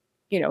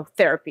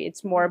 therapy.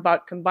 It's more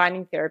about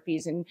combining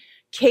therapies and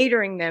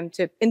catering them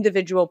to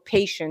individual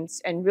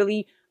patients and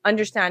really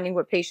understanding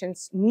what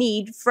patients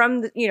need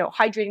from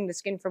hydrating the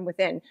skin from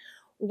within.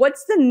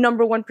 What's the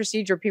 #1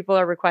 procedure people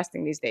are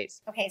requesting these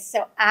days? Okay,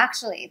 so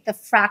actually the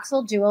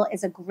Fraxel Dual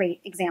is a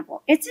great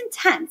example. It's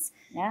intense.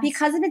 Yes.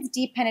 Because of its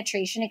deep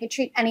penetration. It could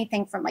treat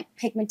anything from like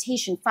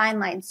pigmentation, fine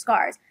lines,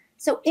 scars.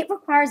 So it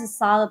requires a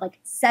solid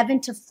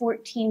 7 to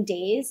 14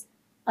 days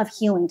of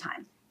healing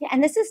time. Yeah,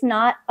 and this is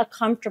not a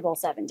comfortable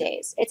 7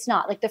 days. It's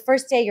not. Like the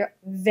first day you're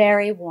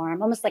very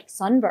warm, almost like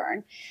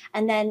sunburn.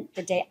 And then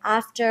the day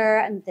after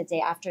and the day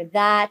after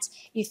that,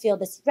 you feel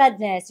this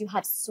redness, you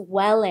have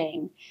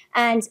swelling.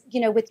 And,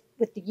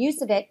 with the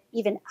use of it,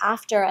 even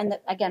after and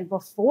again,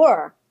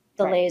 before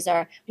the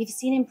laser, we've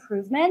seen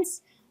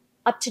improvements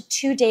up to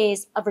 2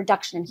 days of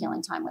reduction in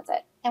healing time with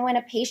it. And when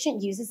a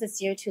patient uses the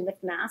CO2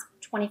 Lift mask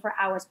 24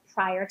 hours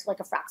prior to a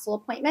Fraxel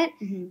appointment,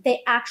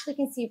 they actually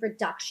can see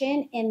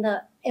reduction in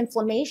the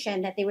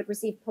inflammation that they would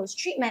receive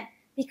post-treatment,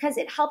 because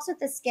it helps with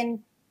the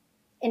skin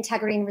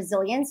integrity and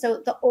resilience. So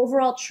the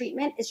overall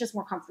treatment is just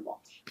more comfortable.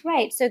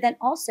 Right. So then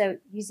also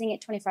using it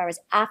 24 hours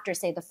after,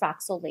 say, the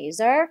Fraxel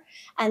laser,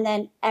 and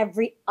then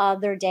every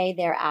other day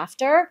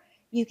thereafter,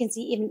 you can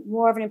see even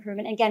more of an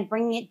improvement. Again,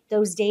 bringing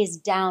those days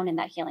down in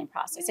that healing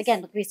process.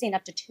 Again, we've seen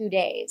up to 2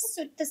 days.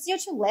 So the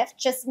CO2 Lift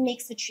just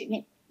makes the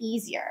treatment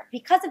easier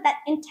because of that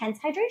intense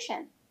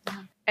hydration.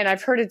 And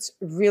I've heard it's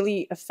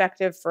really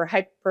effective for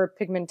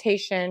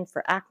hyperpigmentation,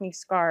 for acne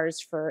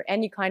scars, for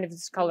any kind of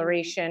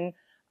discoloration.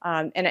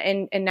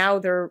 And now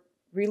they're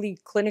really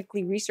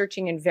clinically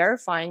researching and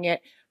verifying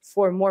it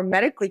for more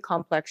medically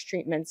complex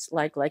treatments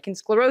like lichen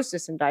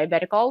sclerosis and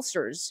diabetic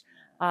ulcers,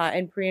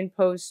 and pre and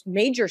post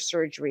major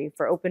surgery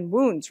for open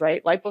wounds,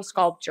 right?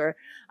 Liposculpture.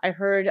 I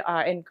heard,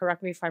 and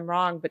correct me if I'm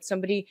wrong, but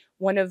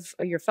one of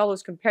your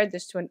fellows compared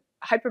this to an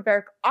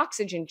hyperbaric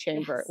oxygen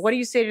chamber. Yes. What do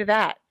you say to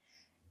that?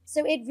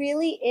 So it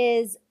really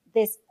is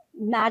this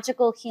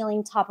magical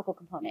healing topical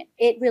component.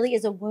 It really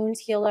is a wound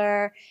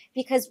healer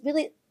because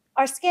really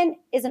our skin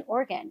is an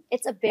organ.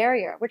 It's a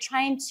barrier. We're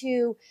trying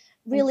to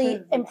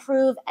really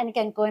improve. And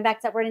again, going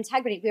back to that word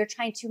integrity, we are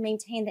trying to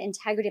maintain the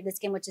integrity of the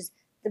skin, which is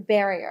the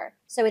barrier.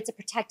 So it's a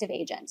protective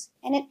agent.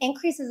 And it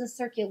increases the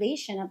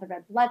circulation of the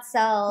red blood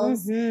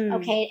cells.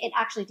 Okay, it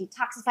actually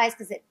detoxifies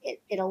because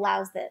it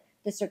allows the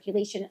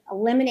circulation,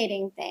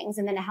 eliminating things,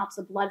 and then it helps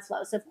the blood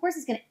flow. So of course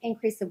it's going to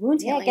increase the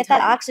wound healing. Get that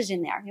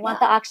oxygen there. You want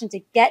the oxygen to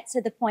get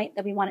to the point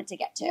that we want it to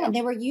get to. And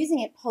they were using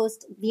it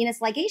post venous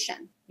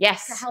ligation.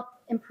 Yes. To help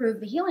improve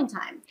the healing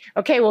time.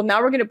 Okay, well,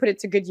 now we're going to put it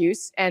to good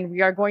use, and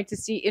we are going to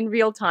see in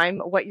real time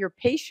what your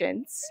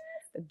patients,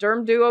 the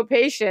Derm Duo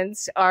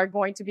patients, are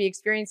going to be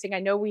experiencing. I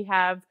know we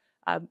have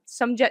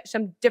some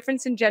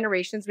difference in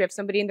generations. We have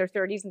somebody in their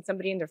 30s and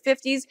somebody in their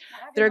 50s.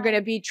 They're going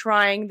to be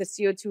trying the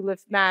CO2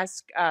 lift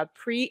mask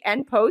pre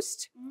and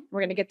post. We're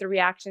going to get the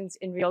reactions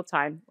in real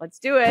time. Let's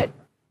do it.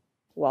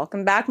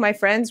 Welcome back, my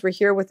friends. We're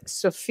here with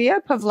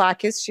Sophia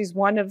Pavlakis. She's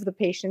one of the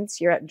patients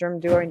here at Derm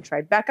Duo in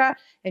Tribeca,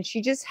 and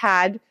she just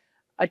had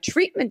a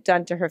treatment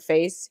done to her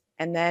face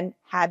and then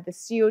had the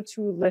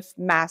CO2 lift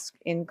mask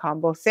in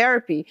combo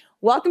therapy.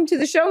 Welcome to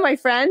the show, my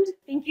friend.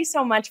 Thank you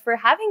so much for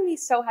having me.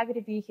 So happy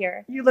to be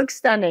here. You look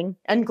stunning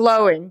and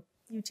glowing.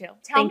 You too.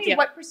 Tell me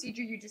what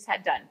procedure you just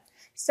had done.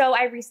 So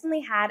I recently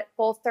had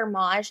both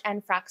thermage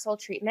and Fraxel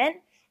treatment,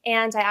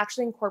 and I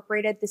actually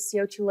incorporated the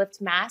CO2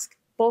 lift mask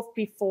both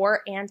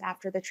before and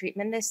after the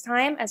treatment this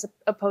time, as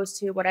opposed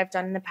to what I've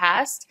done in the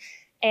past.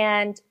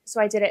 And so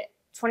I did it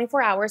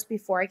 24 hours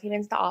before I came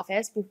into the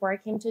office, before I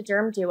came to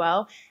Derm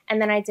Duo,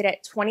 and then I did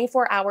it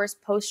 24 hours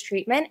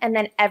post-treatment, and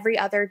then every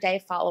other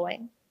day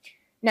following.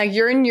 Now,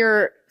 you're in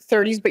your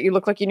 30s, but you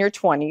look like you're in your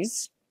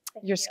 20s.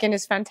 Your skin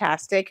is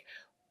fantastic.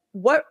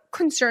 What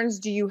concerns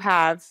do you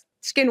have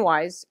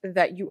skin-wise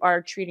that you are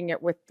treating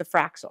it with the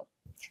Fraxel?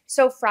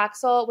 So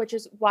Fraxel, which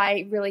is why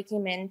I really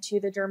came into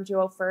the Derm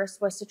Duo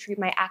first, was to treat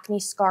my acne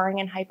scarring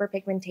and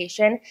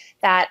hyperpigmentation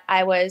that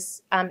I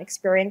was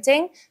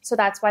experiencing. So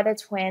that's why the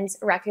twins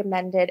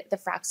recommended the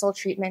Fraxel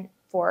treatment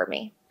for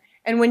me.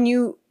 And when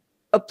you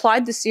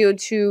applied the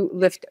CO2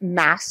 lift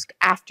mask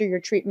after your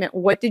treatment,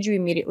 what did you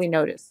immediately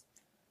notice?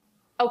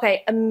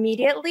 Okay,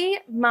 immediately,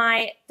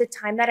 the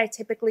time that I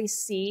typically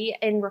see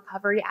in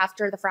recovery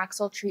after the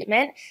Fraxel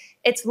treatment,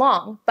 it's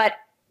long, but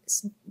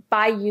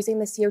by using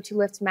the CO2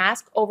 lift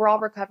mask, overall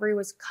recovery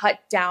was cut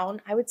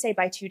down, I would say,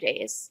 by 2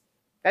 days.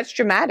 That's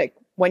dramatic.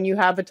 When you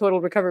have a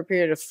total recovery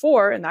period of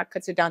 4 and that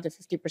cuts it down to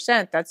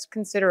 50%, that's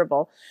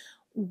considerable.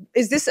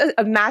 Is this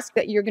a mask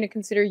that you're going to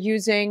consider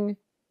using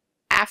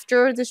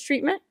after this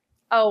treatment?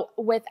 Oh,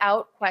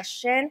 without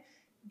question.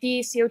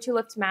 The CO2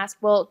 lift mask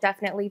will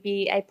definitely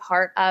be a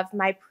part of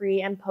my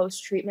pre and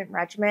post treatment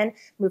regimen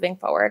moving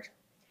forward.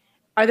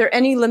 Are there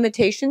any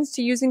limitations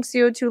to using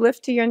CO2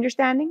 lift to your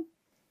understanding?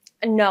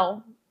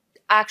 No,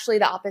 actually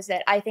the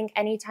opposite. I think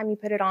anytime you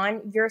put it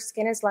on, your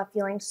skin is left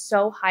feeling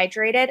so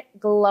hydrated,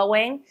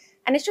 glowing,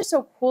 and it's just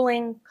so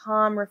cooling,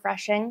 calm,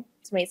 refreshing.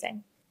 It's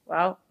amazing.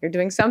 Well, you're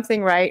doing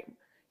something right.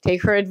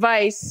 Take her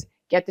advice.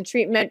 Get the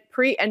treatment,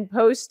 pre and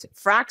post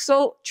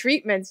Fraxel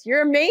treatments.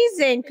 You're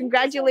amazing.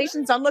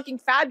 Congratulations on looking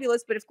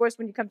fabulous. But of course,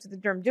 when you come to the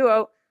Derm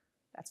Duo,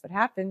 that's what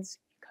happens.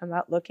 You come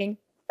out looking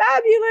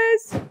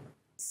fabulous.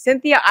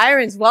 Cynthia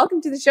Irons, welcome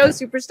to the show,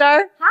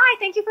 superstar. Hi,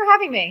 thank you for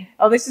having me.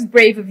 Oh, this is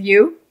brave of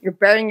you. You're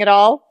bearing it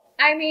all.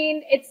 I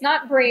mean, it's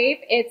not brave,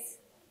 it's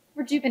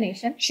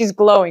rejuvenation. She's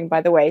glowing,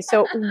 by the way.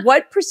 So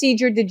what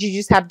procedure did you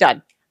just have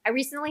done? I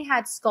recently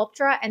had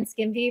Sculptra and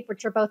SkinVive,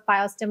 which are both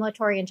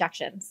biostimulatory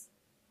injections.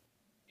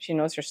 She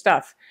knows her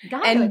stuff.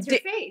 It's your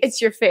face.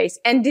 It's your face.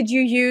 And did you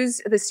use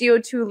the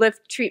CO2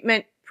 lift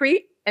treatment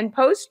pre and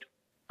post?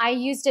 I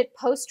used it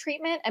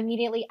post-treatment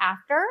immediately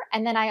after,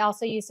 and then I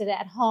also used it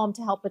at home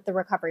to help with the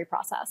recovery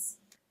process.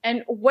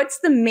 And what's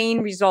the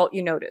main result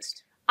you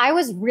noticed? I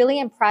was really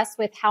impressed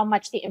with how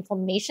much the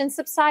inflammation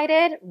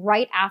subsided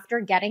right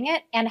after getting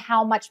it and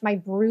how much my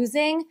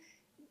bruising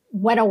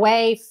went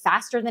away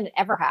faster than it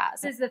ever has.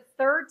 This is the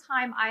third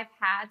time I've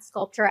had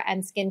Sculptra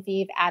and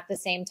SkinVive at the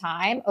same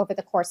time over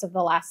the course of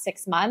the last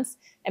 6 months.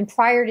 And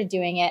prior to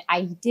doing it,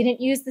 I didn't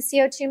use the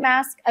CO2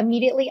 mask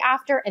immediately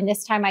after, and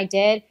this time I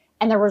did.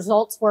 And the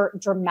results were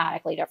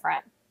dramatically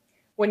different.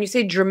 When you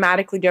say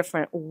dramatically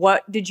different,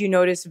 what did you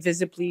notice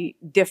visibly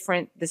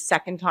different the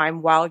second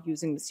time while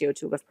using the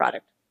CO2 lift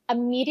product?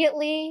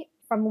 Immediately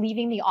from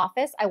leaving the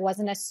office, I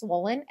wasn't as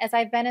swollen as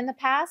I've been in the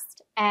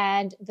past.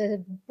 And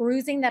the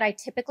bruising that I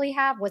typically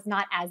have was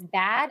not as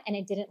bad, and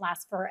it didn't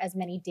last for as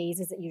many days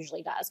as it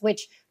usually does,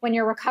 which when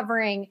you're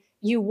recovering,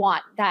 you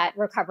want that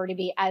recovery to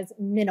be as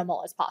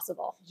minimal as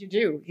possible. You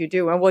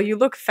do. And well, you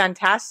look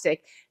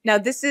fantastic. Now,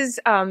 this is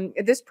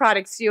this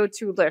product,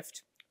 CO2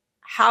 Lift.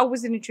 How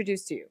was it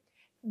introduced to you?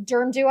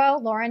 Derm Duo,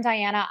 Laura and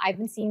Diana, I've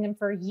been seeing them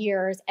for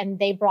years, and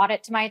they brought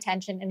it to my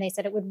attention, and they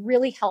said it would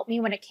really help me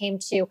when it came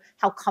to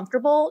how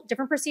comfortable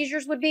different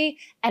procedures would be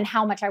and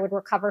how much I would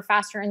recover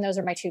faster. And those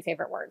are my two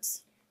favorite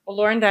words. Well,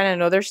 Laura and Diana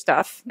know their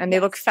stuff, and they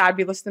look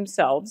fabulous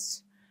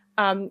themselves.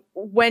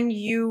 When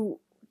you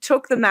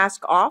took the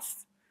mask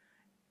off,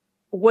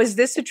 was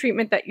this a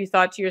treatment that you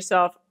thought to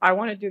yourself, I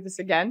want to do this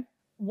again?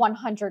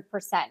 100%.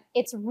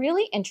 It's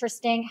really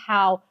interesting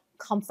how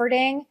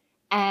comforting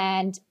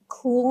and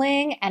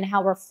cooling and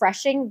how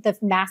refreshing the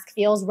mask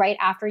feels right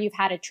after you've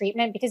had a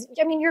treatment, because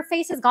I mean, your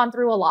face has gone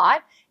through a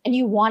lot and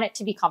you want it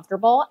to be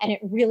comfortable, and it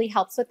really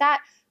helps with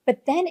that.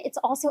 But then it's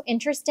also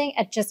interesting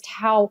at just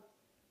how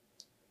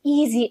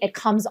easy it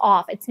comes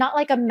off. It's not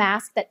like a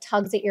mask that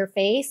tugs at your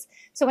face.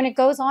 So when it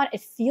goes on,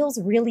 it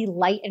feels really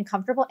light and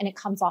comfortable, and it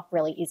comes off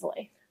really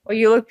easily. Well,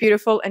 you look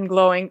beautiful and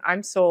glowing.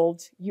 I'm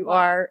sold. You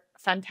are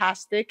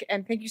fantastic.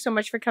 And thank you so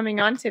much for coming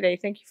on today.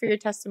 Thank you for your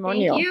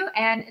testimonial. Thank you.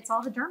 And it's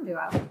all the Derm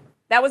Duo.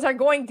 That was our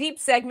Going Deep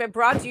segment,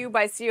 brought to you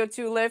by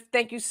CO2 Lift.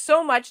 Thank you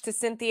so much to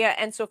Cynthia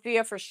and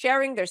Sophia for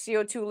sharing their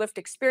CO2 Lift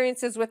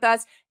experiences with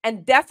us.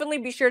 And definitely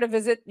be sure to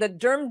visit the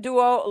Derm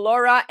Duo,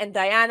 Laura and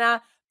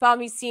Diana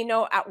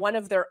Palmisino, at one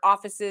of their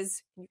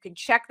offices. You can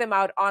check them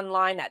out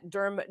online at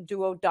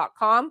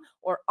dermduo.com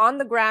or on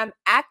the gram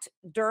at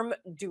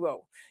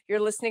dermduo.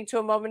 You're listening to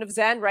A Moment of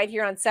Zen right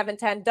here on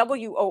 710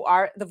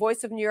 WOR, the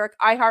voice of New York,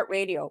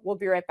 iHeartRadio. We'll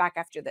be right back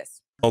after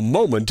this. A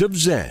Moment of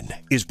Zen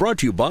is brought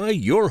to you by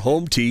Your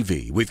Home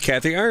TV with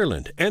Kathy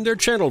Ireland and their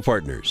channel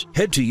partners.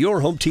 Head to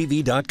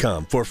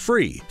yourhometv.com for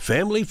free,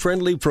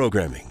 family-friendly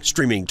programming,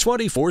 streaming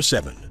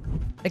 24/7.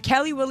 The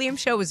Kelly Williams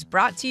Show is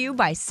brought to you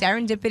by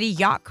Serendipity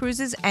Yacht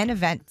Cruises and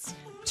Events.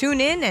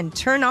 Tune in and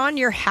turn on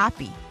your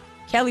happy.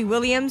 Kelly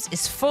Williams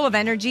is full of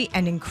energy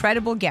and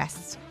incredible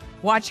guests.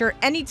 Watch her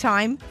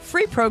anytime,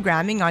 free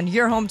programming on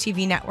Your Home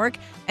TV network,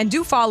 and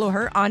do follow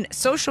her on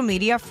social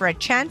media for a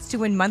chance to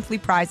win monthly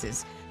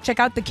prizes. Check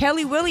out The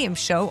Kelly Williams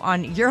Show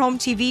on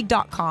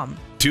yourhometv.com.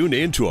 Tune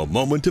in to A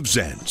Moment of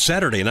Zen,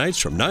 Saturday nights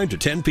from 9 to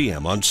 10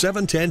 p.m. on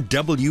 710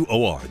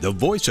 WOR, the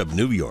voice of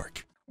New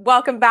York.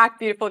 Welcome back,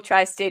 beautiful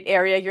tri-state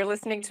area. You're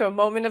listening to A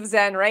Moment of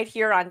Zen right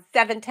here on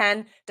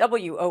 710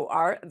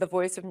 WOR, the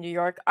voice of New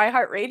York,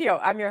 iHeartRadio.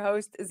 I'm your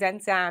host,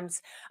 Zen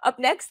Sams. Up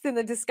next in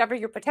the Discover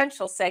Your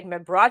Potential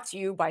segment, brought to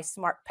you by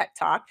Smart Pet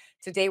Talk.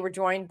 Today, we're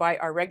joined by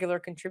our regular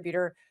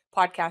contributor,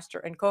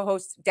 podcaster, and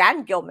co-host,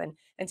 Dan Gilman.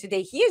 And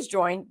today he is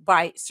joined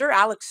by Sir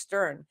Alec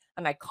Stern,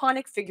 an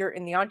iconic figure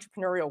in the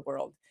entrepreneurial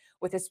world.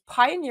 With his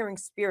pioneering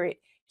spirit,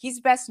 he's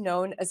best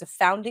known as a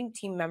founding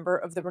team member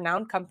of the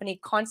renowned company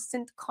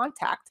Constant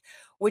Contact,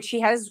 which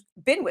he has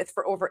been with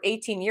for over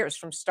 18 years,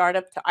 from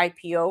startup to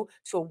IPO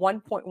to a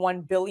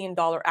 $1.1 billion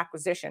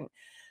acquisition.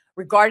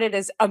 Regarded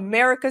as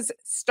America's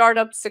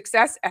startup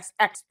success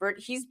expert,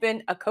 he's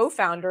been a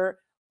co-founder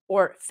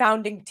or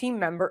founding team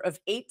member of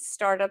 8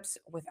 startups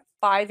with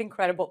 5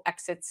 incredible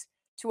exits,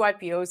 2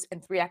 IPOs,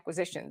 and 3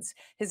 acquisitions.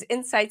 His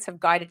insights have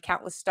guided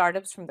countless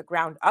startups from the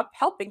ground up,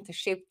 helping to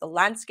shape the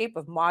landscape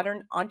of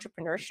modern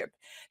entrepreneurship.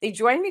 They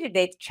join me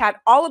today to chat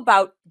all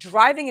about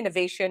driving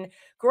innovation,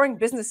 growing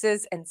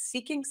businesses, and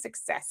seeking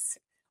success.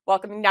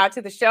 Welcoming now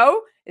to the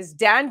show is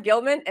Dan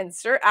Gilman and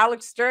Sir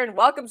Alec Stern.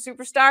 Welcome,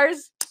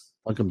 superstars.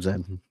 Welcome,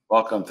 Zen.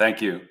 Welcome.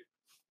 Thank you.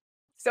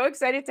 So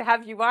excited to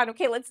have you on.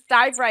 Okay, let's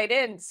dive right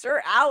in.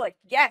 Sir Alec.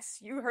 Yes,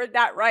 you heard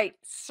that right.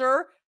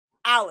 Sir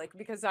Alec,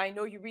 because I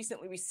know you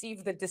recently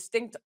received the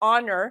distinct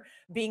honor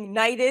being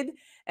knighted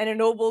and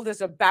ennobled as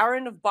a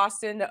Baron of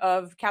Boston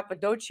of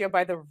Cappadocia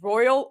by the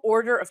Royal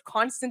Order of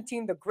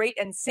Constantine the Great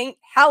and St.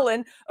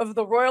 Helen of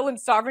the Royal and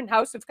Sovereign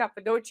House of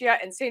Cappadocia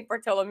and St.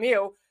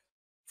 Bartholomew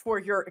for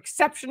your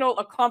exceptional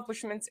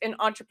accomplishments in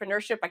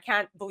entrepreneurship. I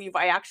can't believe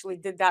I actually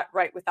did that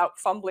right without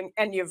fumbling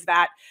any of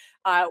that,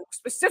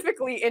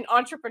 specifically in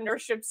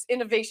entrepreneurship's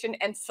innovation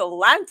and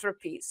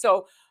philanthropy.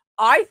 So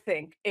I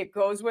think it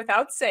goes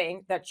without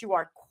saying that you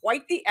are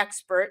quite the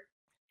expert,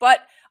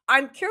 but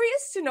I'm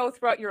curious to know,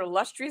 throughout your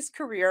illustrious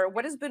career,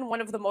 what has been one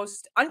of the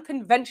most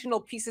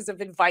unconventional pieces of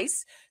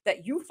advice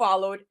that you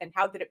followed, and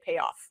how did it pay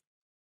off?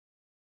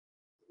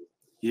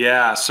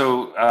 Yeah,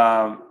 so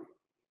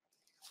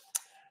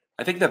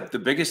I think that the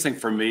biggest thing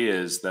for me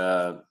is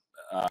the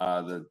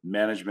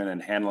management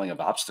and handling of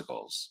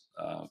obstacles.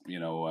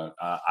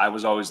 I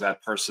was always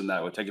that person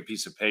that would take a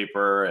piece of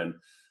paper and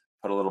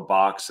put a little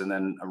box and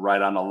then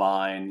write on the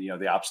line,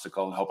 the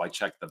obstacle, and hope I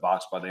checked the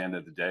box by the end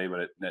of the day,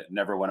 but it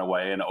never went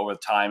away. And over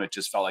time, it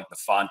just felt like the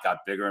font got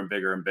bigger and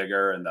bigger and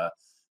bigger, and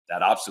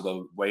that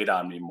obstacle weighed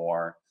on me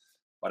more.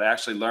 But I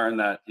actually learned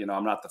that,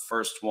 I'm not the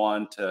first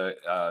one to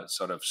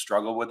sort of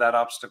struggle with that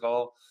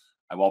obstacle.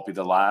 I won't be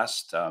the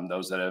last.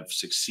 Those that have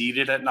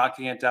succeeded at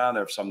knocking it down,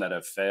 there are some that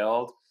have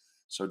failed.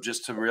 So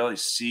just to really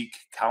seek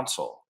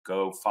counsel,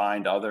 go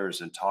find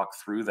others and talk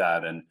through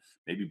that, and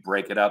maybe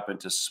break it up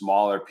into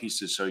smaller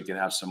pieces so you can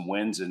have some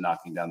wins in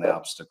knocking down the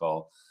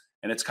obstacle.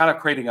 And it's kind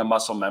of creating a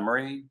muscle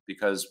memory,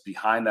 because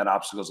behind that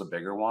obstacle is a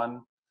bigger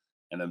one.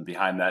 And then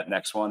behind that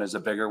next one is a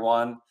bigger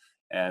one.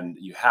 And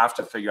you have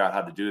to figure out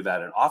how to do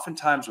that. And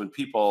oftentimes when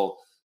people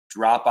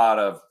drop out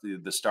of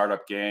the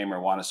startup game or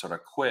want to sort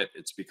of quit,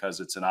 it's because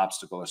it's an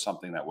obstacle or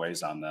something that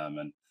weighs on them.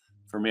 And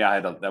for me,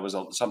 that was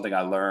something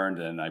I learned,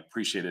 and I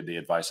appreciated the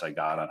advice I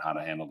got on how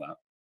to handle that.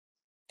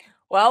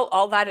 Well,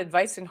 all that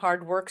advice and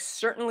hard work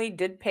certainly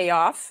did pay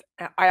off.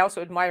 I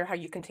also admire how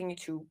you continue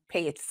to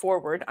pay it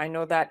forward. I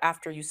know that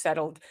after you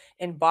settled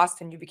in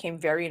Boston, you became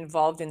very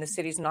involved in the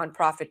city's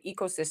nonprofit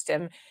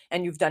ecosystem,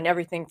 and you've done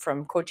everything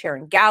from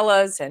co-chairing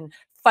galas and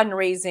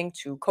fundraising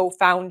to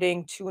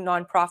co-founding two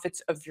nonprofits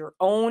of your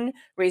own,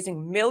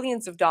 raising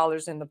millions of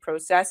dollars in the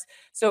process.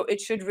 So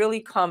it should really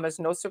come as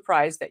no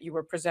surprise that you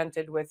were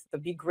presented with the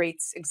Be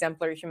Great's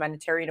Exemplary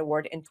Humanitarian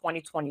Award in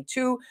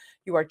 2022.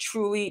 You are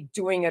truly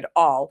doing it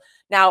all.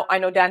 Now, I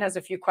know Dan has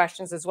a few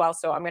questions as well,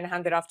 so I'm going to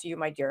hand it off to you,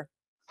 my dear.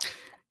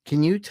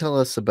 Can you tell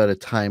us about a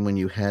time when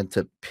you had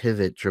to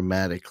pivot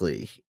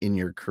dramatically in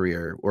your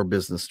career or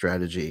business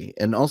strategy?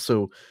 And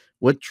also,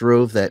 what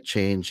drove that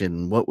change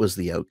and what was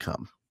the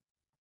outcome?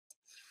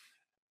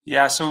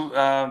 Yeah,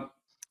 so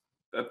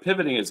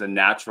pivoting is a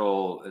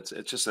natural. It's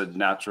just a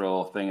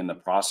natural thing in the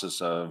process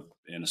of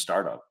in a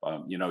startup.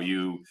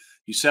 You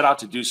set out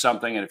to do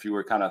something, and if you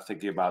were kind of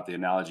thinking about the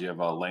analogy of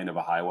a lane of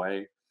a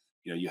highway,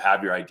 you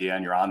have your idea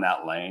and you're on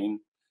that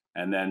lane,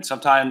 and then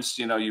sometimes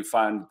you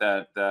find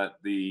that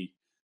the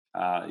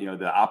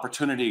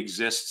opportunity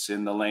exists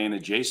in the lane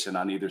adjacent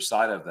on either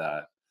side of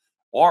that,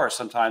 or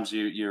sometimes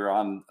you're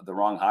on the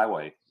wrong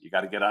highway. You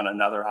got to get on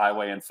another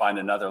highway and find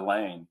another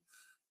lane.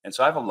 And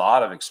so I have a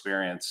lot of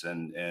experience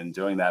in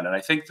doing that. And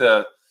I think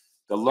the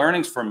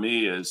learnings for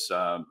me is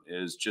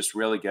just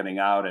really getting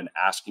out and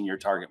asking your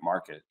target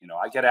market.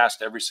 I get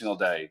asked every single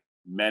day,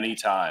 many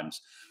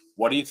times,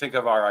 what do you think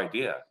of our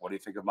idea? What do you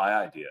think of my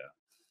idea?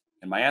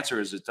 And my answer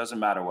is, it doesn't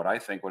matter what I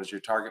think. What does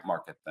your target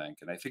market think?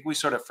 And I think we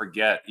sort of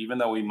forget, even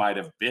though we might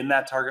have been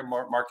that target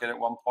market at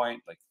one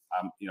point, like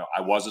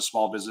I was a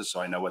small business, so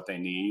I know what they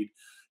need.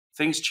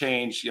 Things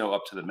change,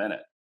 up to the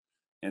minute.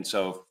 And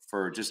so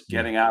for just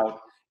getting out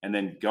and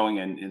then going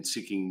and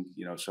seeking,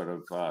 sort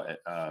of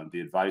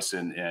the advice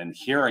and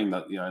hearing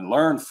and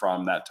learn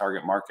from that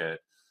target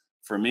market.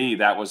 For me,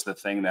 that was the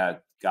thing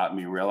that got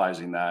me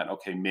realizing that,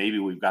 okay, maybe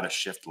we've got to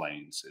shift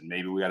lanes, and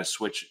maybe we got to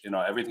switch,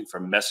 everything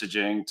from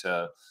messaging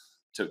to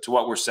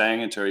what we're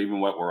saying and to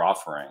even what we're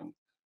offering.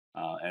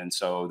 And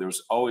so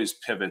there's always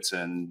pivots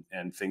and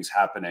things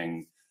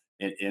happening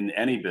in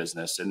any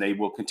business, and they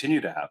will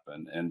continue to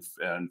happen.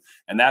 And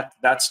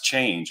that's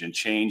change, and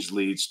change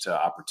leads to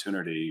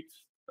opportunity.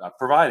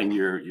 Providing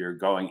you're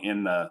going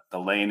in the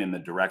lane in the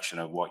direction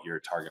of what your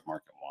target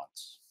market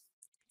wants.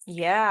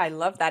 Yeah, I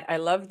love that. I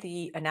love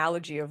the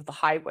analogy of the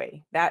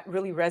highway. That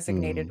really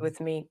resonated with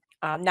me.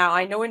 Now,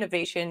 I know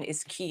innovation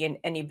is key in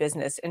any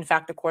business. In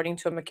fact, according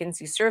to a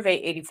McKinsey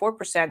survey,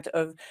 84%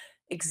 of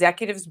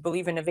executives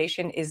believe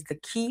innovation is the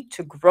key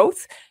to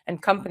growth, and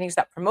companies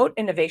that promote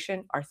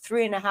innovation are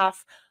 3.5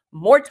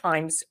 more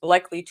times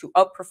likely to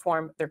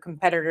outperform their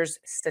competitors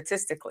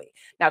statistically.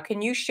 Now, can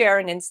you share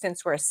an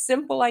instance where a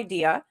simple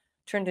idea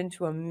turned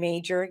into a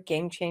major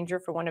game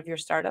changer for one of your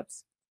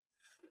startups?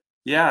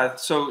 Yeah.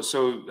 So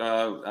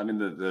I mean,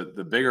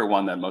 the bigger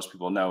one that most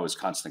people know is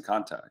Constant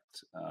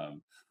Contact.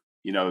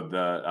 There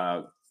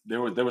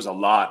was a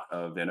lot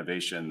of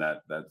innovation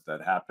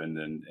that happened,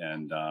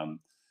 and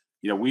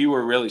we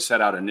were really set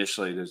out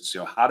initially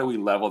to how do we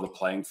level the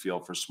playing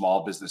field for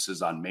small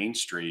businesses on Main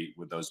Street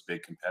with those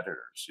big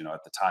competitors.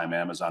 At the time,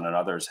 Amazon and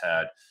others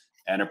had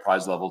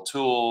enterprise level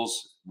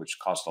tools, which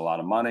cost a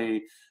lot of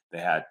money. They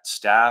had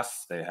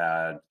staff, they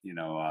had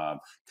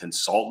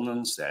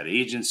consultants, they had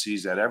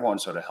agencies, they had everyone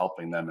sort of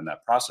helping them in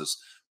that process.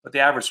 But the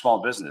average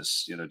small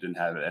business, didn't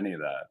have any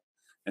of that.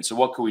 And so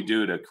what could we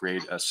do to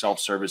create a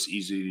self-service,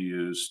 easy to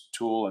use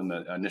tool? And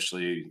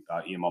initially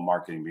email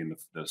marketing being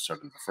the sort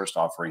of the first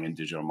offering in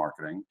digital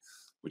marketing,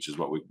 which is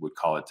what we would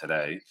call it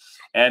today.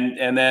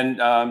 And then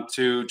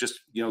to just,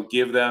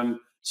 give them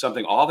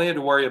something. All they had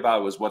to worry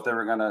about was what they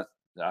were going to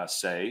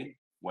say,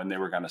 when they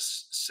were going to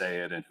say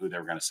it, and who they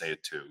were going to say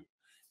it to.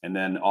 And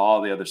then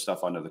all the other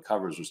stuff under the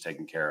covers was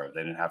taken care of.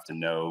 They didn't have to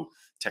know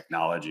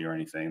technology or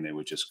anything. They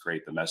would just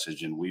create the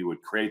message, and we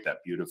would create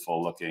that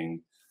beautiful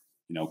looking,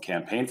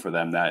 campaign for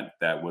them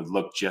that would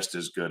look just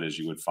as good as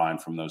you would find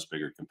from those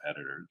bigger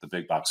competitors, the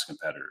big box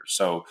competitors.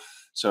 So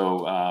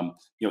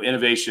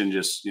innovation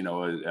just,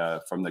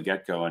 from the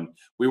get-go. And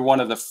we were one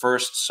of the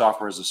first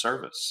software as a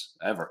service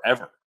ever.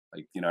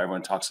 Like,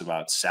 everyone talks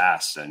about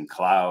SaaS and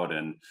cloud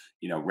and,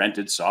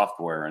 rented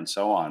software and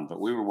so on, but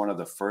we were one of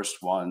the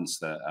first ones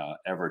that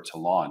ever to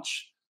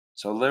launch.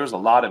 So there was a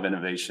lot of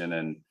innovation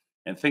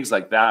and things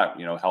like that,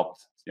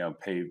 helped,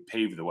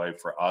 pave the way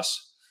for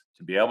us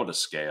to be able to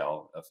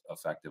scale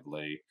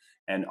effectively,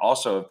 and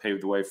also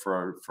paved the way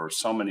for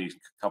so many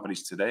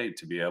companies today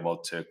to be able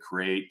to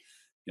create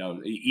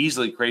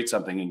easily create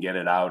something and get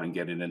it out and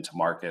get it into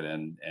market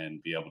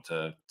and be able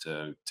to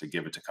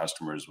give it to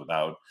customers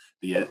without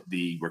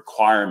the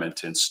requirement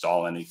to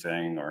install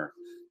anything, or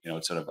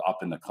it's sort of up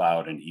in the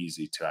cloud and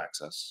easy to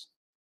access.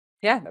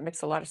 Yeah, that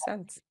makes a lot of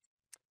sense.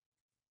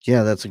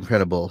 Yeah, that's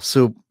incredible.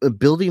 So,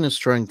 building a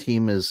strong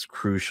team is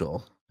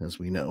crucial, as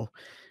we know.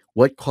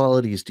 What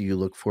qualities do you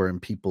look for in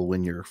people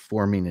when you're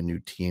forming a new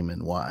team,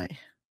 and why?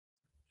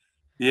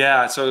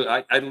 Yeah, so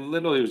I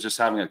literally was just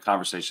having a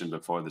conversation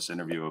before this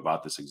interview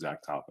about this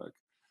exact topic.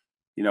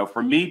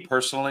 For me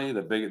personally,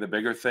 the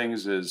bigger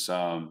things is you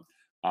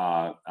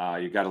got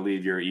to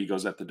leave your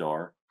egos at the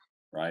door,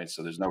 right?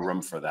 So there's no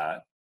room for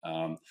that.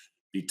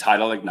 Be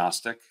title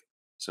agnostic.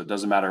 So it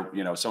doesn't matter,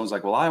 someone's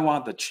like, well, I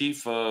want the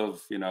chief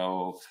of,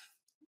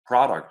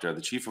 product or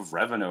the chief of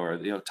revenue,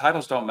 or,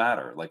 titles don't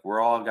matter. Like, we're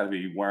all got to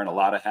be wearing a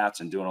lot of hats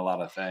and doing a lot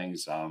of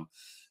things. And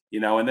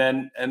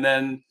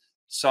then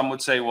some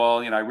would say, well,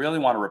 I really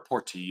want to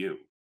report to you.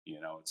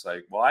 It's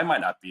like, well, I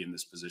might not be in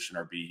this position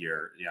or be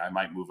here. I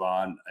might move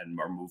on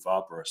or move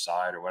up or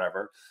aside or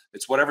whatever.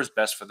 It's whatever's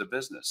best for the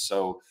business.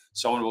 So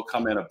someone will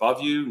come in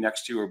above you,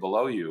 next to you, or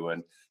below you,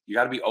 and you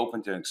got to be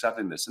open to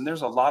accepting this. And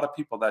there's a lot of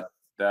people that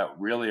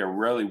really are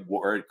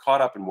worried,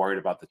 caught up and worried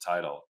about the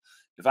title.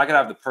 If I could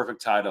have the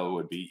perfect title, it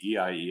would be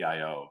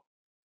EIEIO.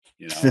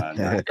 And,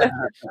 and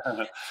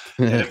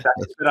if that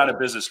could fit on a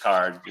business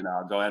card,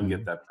 I'll go ahead and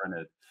get that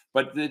printed.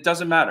 But it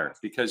doesn't matter,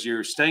 because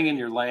you're staying in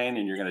your lane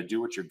and you're going to do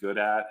what you're good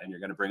at, and you're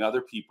going to bring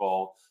other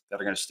people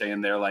that are going to stay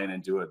in their lane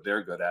and do what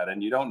they're good at.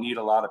 And you don't need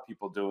a lot of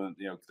people doing,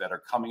 that are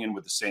coming in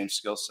with the same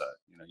skill set.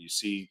 You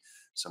see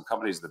some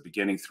companies, the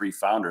beginning 3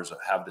 founders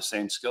have the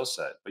same skill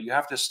set, but you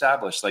have to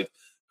establish, like,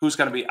 who's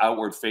going to be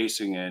outward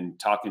facing and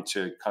talking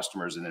to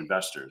customers and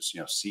investors,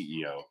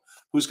 CEO,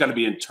 who's going to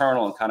be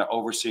internal and kind of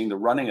overseeing the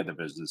running of the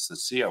business,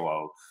 the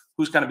COO,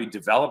 who's going to be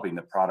developing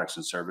the products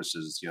and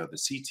services, the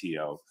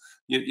CTO.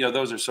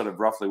 Those are sort of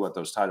roughly what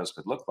those titles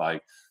could look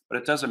like, but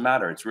it doesn't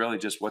matter. It's really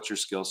just what's your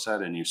skill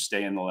set, and you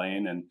stay in the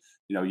lane, and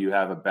you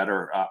have a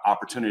better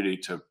opportunity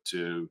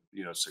to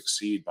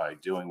succeed by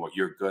doing what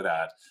you're good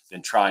at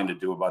than trying to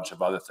do a bunch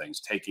of other things,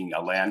 taking a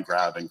land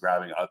grab and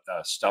grabbing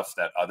stuff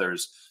that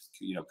others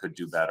could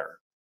do better.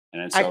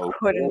 And so I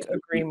couldn't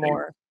agree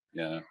more.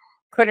 Yeah.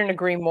 Couldn't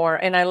agree more.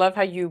 And I love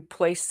how you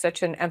place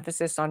such an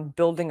emphasis on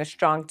building a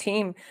strong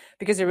team,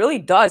 because it really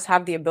does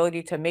have the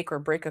ability to make or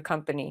break a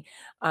company.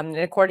 And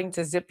according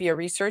to Zippia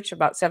research,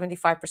 about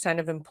 75%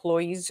 of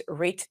employees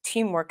rate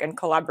teamwork and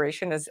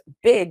collaboration as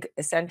big,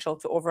 essential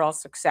to overall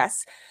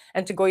success.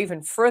 And to go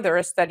even further,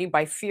 a study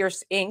by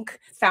Fierce Inc.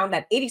 found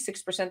that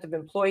 86% of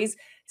employees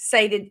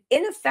cited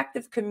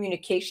ineffective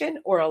communication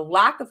or a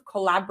lack of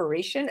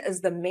collaboration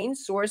as the main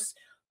source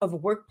of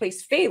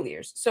workplace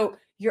failures. So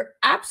you're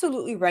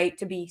absolutely right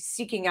to be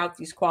seeking out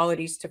these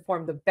qualities to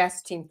form the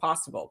best team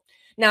possible.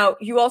 Now,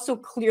 you also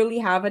clearly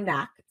have a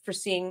knack for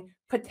seeing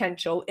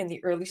potential in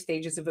the early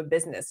stages of a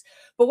business.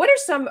 But what are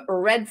some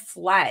red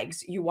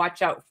flags you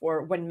watch out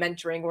for when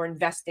mentoring or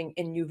investing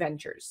in new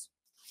ventures?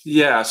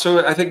 Yeah,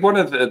 so I think one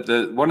of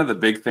the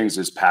big things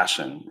is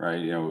passion, right?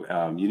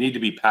 You need to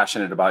be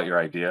passionate about your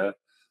idea.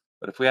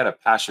 But if we had a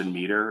passion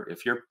meter,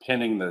 if you're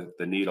pinning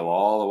the needle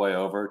all the way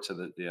over to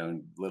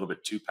the little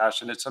bit too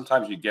passionate,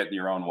 sometimes you get in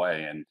your own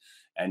way,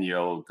 and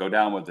you'll go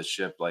down with the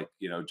ship, like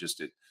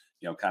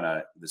kind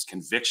of this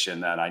conviction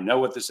that I know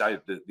what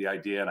the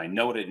idea, and I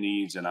know what it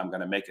needs, and I'm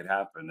going to make it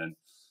happen.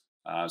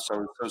 And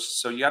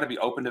so you got to be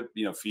open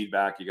to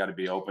feedback. You got to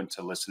be open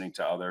to listening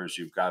to others.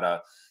 You've got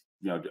to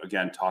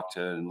again talk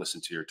to and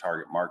listen to your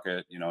target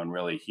market, and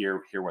really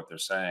hear what they're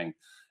saying.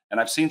 And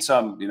I've seen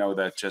some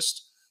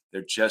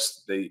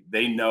that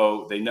they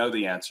know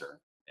the answer,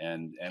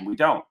 and we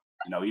don't,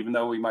 even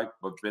though we might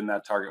have been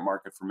that target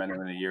market for many,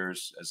 many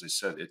years. As I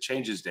said, it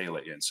changes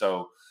daily. And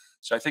so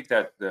I think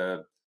that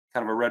the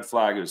kind of a red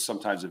flag is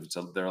sometimes if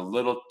they're a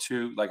little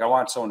too, like, I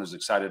want someone who's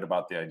excited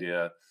about the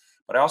idea,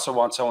 but I also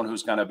want someone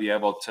who's going to be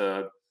able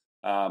to,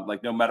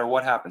 no matter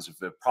what happens, if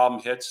the problem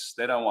hits,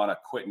 they don't want to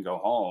quit and go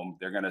home.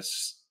 They're going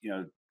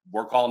to,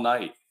 work all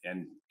night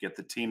and get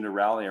the team to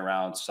rally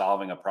around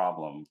solving a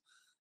problem,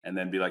 and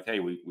then be like,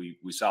 hey, we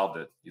solved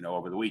it,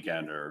 over the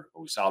weekend, or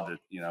we solved it,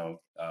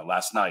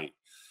 last night.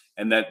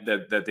 And that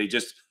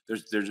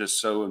they're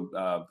just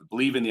so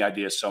believe in the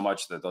idea so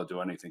much that they'll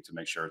do anything to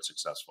make sure it's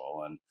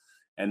successful.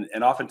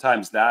 And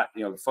oftentimes that,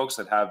 folks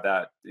that have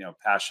that,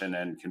 passion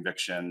and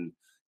conviction,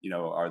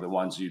 are the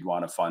ones you'd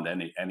want to fund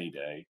any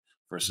day,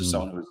 versus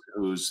someone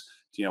who's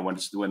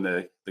when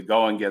the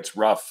going gets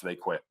rough, they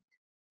quit.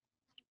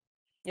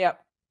 Yep.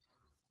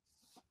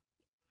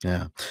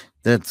 Yeah.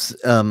 That's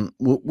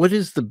what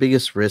is the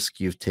biggest risk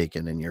you've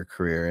taken in your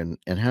career,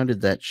 and how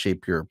did that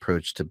shape your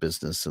approach to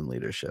business and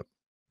leadership?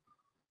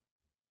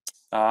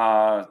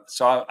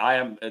 So I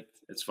am,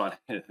 it's funny.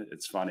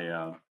 It's funny.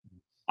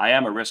 I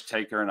am a risk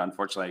taker, and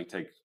unfortunately I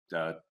take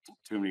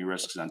too many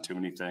risks on too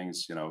many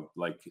things,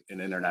 like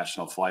an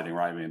international flight and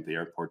arriving at the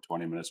airport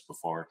 20 minutes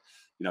before.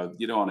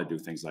 You don't want to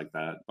do things like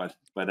that.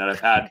 But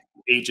I've had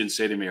agents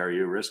say to me, are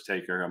you a risk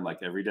taker? I'm like,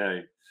 every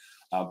day.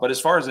 But as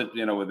far as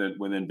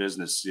within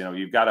business,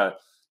 you got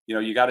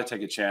to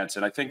take a chance.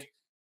 And I think,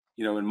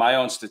 in my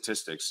own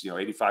statistics,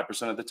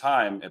 85% of the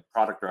time, a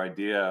product or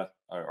idea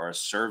or a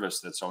service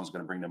that someone's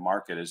going to bring to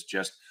market is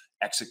just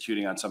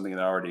executing on something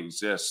that already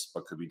exists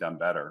but could be done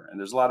better. And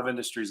there's a lot of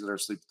industries that are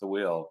asleep at the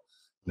wheel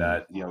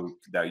that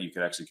that you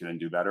could execute and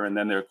do better. And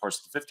then there, of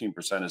course, the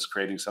 15% is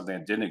creating something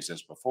that didn't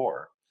exist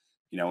before.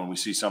 When we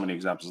see so many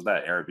examples of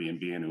that,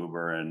 Airbnb and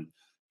Uber and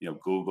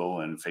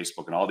Google and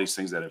Facebook and all these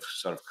things that have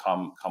sort of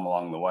come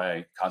along the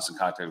way. Constant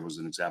Contact was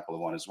an example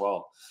of one as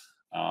well.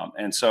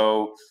 And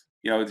so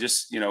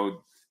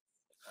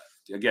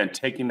again,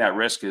 taking that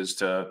risk is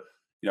to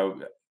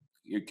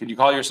can you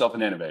call yourself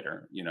an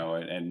innovator?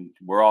 And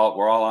we're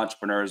all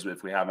entrepreneurs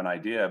if we have an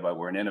idea, but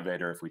we're an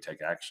innovator if we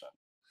take action.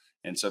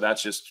 And so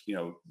that's just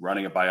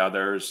running it by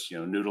others,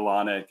 noodle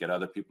on it, get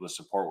other people to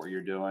support what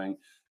you're doing,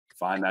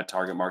 find that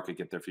target market,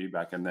 get their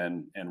feedback,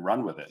 and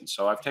run with it. And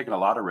so I've taken a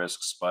lot of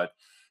risks, but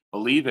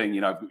believing,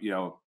 you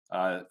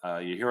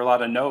hear a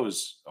lot of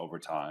no's over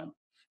time,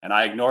 and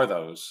I ignore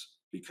those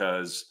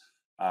because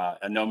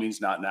a no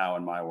means not now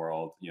in my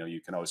world.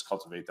 You can always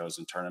cultivate those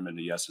and turn them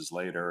into yeses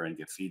later and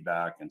get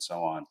feedback and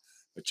so on.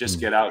 But just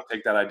get out,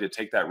 take that idea,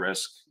 take that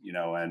risk,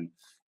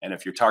 and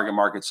if your target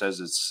market says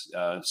it's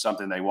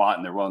something they want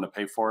and they're willing to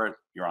pay for it,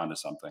 you're onto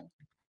something.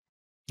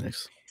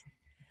 Nice.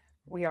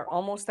 We are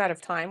almost out of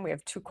time. We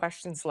have 2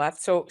 questions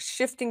left. So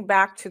shifting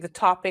back to the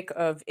topic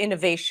of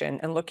innovation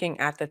and looking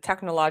at the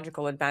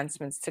technological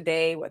advancements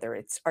today, whether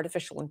it's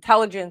artificial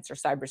intelligence or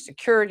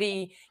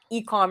cybersecurity,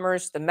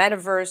 e-commerce, the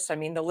metaverse, I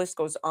mean, the list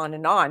goes on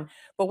and on.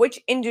 But which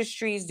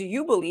industries do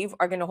you believe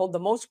are going to hold the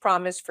most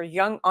promise for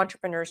young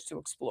entrepreneurs to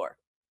explore?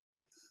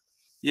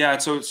 Yeah,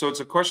 so it's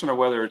a question of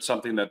whether it's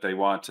something that they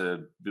want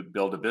to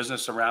build a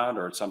business around,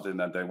 or it's something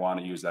that they want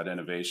to use that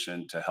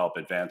innovation to help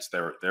advance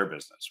their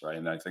business, right?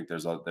 And I think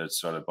there's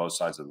sort of both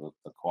sides of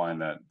the coin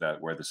that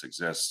where this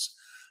exists.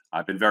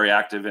 I've been very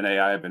active in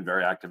AI. I've been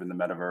very active in the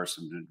metaverse,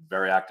 and been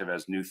very active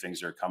as new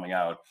things are coming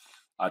out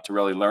to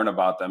really learn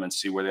about them and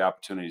see where the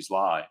opportunities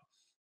lie.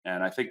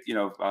 And I think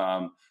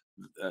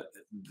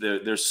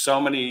there's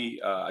so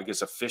many I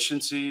guess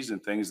efficiencies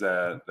and things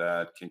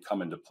that can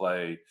come into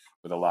play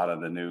with a lot of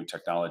the new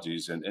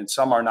technologies, and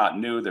some are not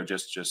new, they're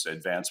just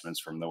advancements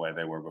from the way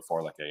they were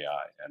before, like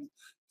AI. And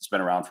it's been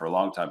around for a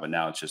long time, but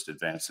now it's just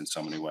advanced in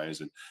so many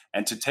ways,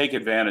 and to take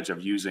advantage of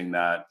using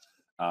that,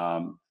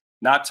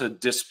 not to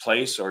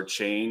displace or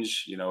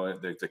change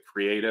the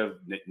creative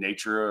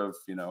nature of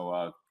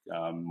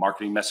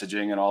marketing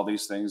messaging and all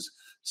these things.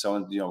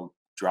 So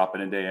drop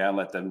it into AI and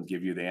let them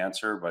give you the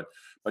answer, but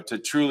to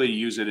truly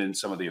use it in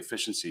some of the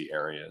efficiency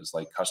areas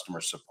like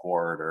customer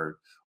support or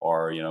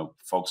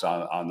folks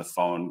on the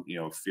phone,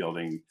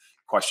 fielding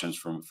questions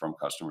from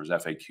customers,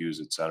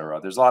 FAQs, et cetera.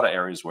 There's a lot of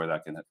areas where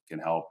that can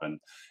help, and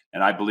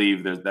I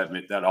believe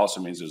that also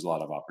means there's a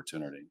lot of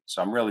opportunity.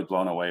 So I'm really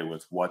blown away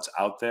with what's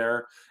out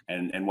there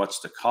and what's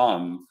to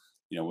come.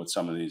 With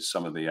some of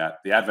the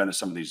advent of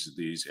some of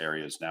these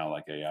areas now,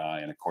 like AI,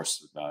 and of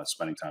course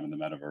spending time in the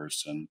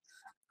metaverse and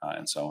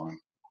so on.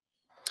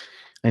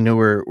 I know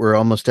we're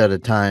almost out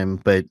of time,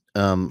 but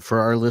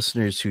for our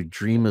listeners who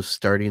dream of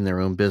starting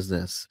their own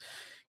business,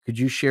 could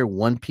you share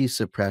one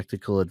piece of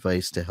practical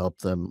advice to help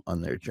them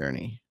on their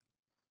journey?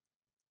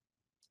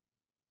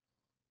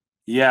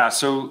 Yeah.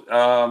 So,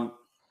 I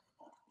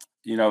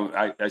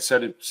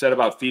said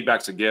about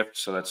feedback's a gift.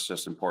 So that's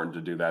just important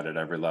to do that at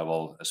every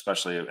level,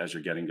 especially as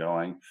you're getting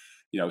going.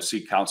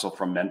 Seek counsel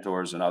from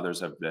mentors and others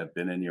that have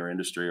been in your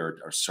industry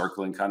or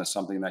circling kind of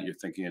something that you're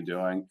thinking of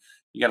doing.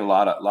 You get a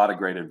lot of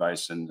great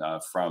advice and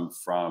from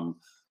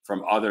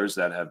others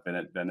that have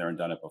been there and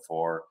done it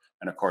before,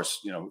 and of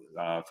course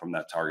from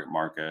that target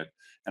market.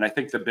 And I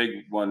think the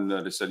big one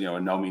that I said,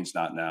 no means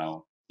not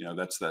now.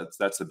 That's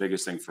the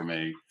biggest thing for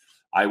me.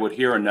 I would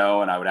hear a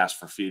no and I would ask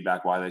for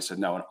feedback why they said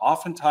no, and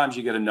oftentimes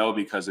you get a no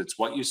because it's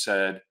what you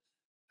said,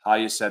 how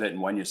you said it,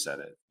 and when you said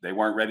it. They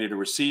weren't ready to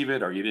receive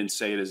it, or you didn't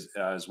say it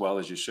as well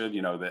as you should.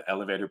 The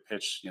elevator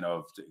pitch,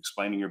 of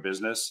explaining your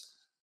business.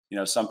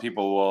 Some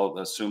people will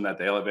assume that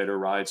the elevator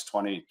rides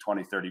 20,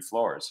 30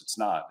 floors. It's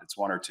not. It's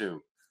 1 or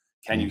 2.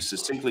 Can you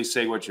succinctly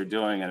say what you're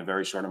doing in a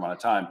very short amount of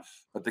time?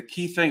 But the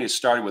key thing is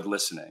starting with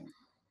listening.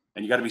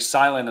 And you got to be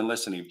silent and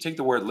listening. You take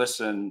the word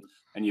listen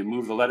and you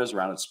move the letters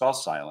around, it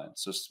spells silent.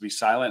 So to be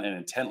silent and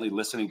intently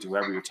listening to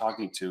whoever you're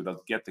talking to,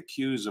 they'll get the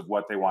cues of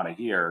what they want to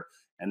hear,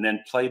 and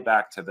then play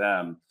back to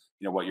them,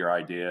 what your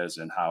idea is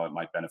and how it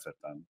might benefit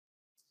them.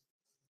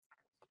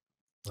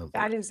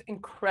 That is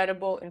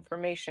incredible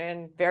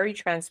information, very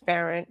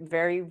transparent,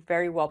 very,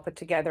 very well put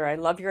together. I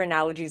love your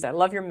analogies. I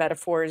love your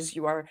metaphors.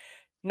 You are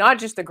not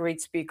just a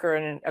great speaker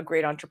and a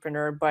great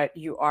entrepreneur, but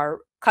you are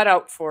cut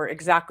out for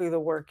exactly the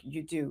work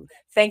you do.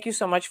 Thank you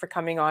so much for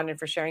coming on and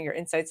for sharing your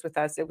insights with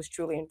us. It was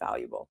truly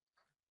invaluable.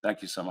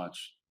 Thank you so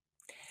much.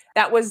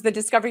 That was the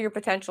Discover Your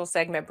Potential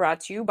segment brought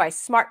to you by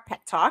Smart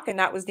Pet Talk, and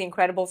that was the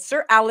incredible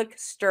Sir Alec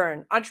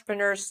Stern,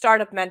 entrepreneur,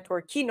 startup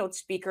mentor, keynote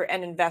speaker,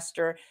 and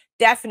investor.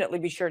 Definitely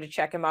be sure to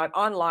check him out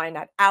online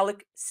at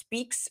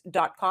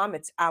alecspeaks.com.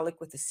 It's Alec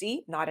with a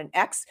C, not an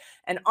X,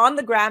 and on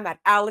the gram at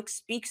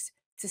alecspeaks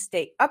to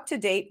stay up to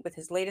date with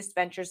his latest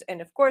ventures.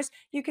 And of course,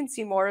 you can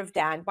see more of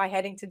Dan by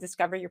heading to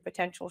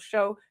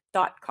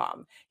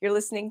discoveryourpotentialshow.com. You're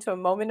listening to A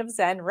Moment of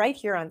Zen right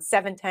here on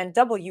 710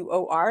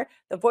 WOR,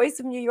 the voice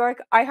of New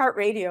York,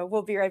 iHeartRadio.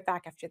 We'll be right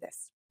back after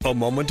this. A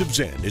Moment of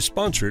Zen is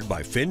sponsored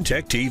by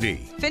FinTech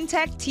TV.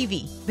 FinTech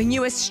TV, the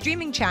newest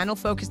streaming channel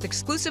focused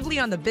exclusively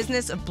on the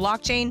business of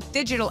blockchain,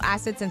 digital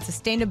assets, and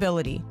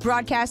sustainability.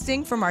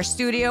 Broadcasting from our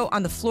studio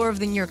on the floor of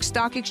the New York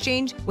Stock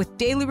Exchange with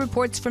daily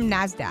reports from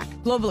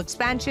NASDAQ, global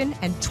expansion,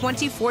 and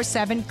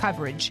 24/7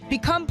 coverage.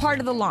 Become part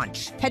of the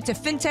launch. Head to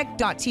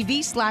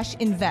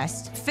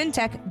fintech.tv/invest.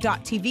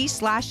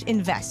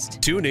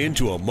 Fintech.tv/invest. Tune in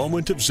to A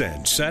Moment of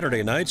Zen,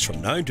 Saturday nights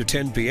from 9 to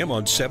 10 p.m.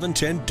 on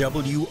 710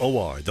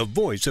 WOR, the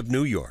voice of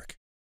New York.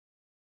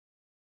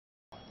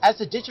 As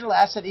the digital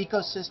asset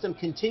ecosystem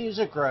continues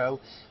to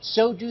grow,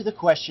 so do the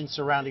questions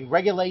surrounding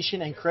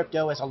regulation and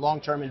crypto as a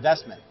long-term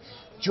investment.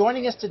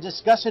 Joining us to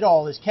discuss it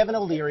all is Kevin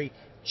O'Leary,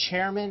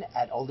 chairman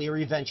at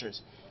O'Leary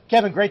Ventures.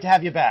 Kevin, great to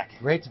have you back.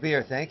 Great to be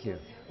here. Thank you.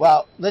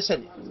 Well,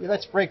 listen,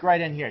 let's break right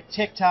in here.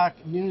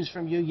 TikTok news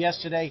from you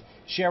yesterday.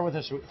 Share with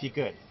us if you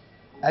could.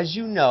 As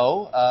you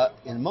know,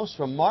 in the most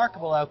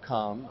remarkable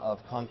outcome of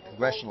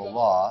congressional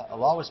law, a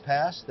law was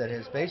passed that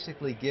has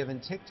basically given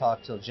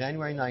TikTok till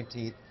January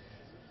 19th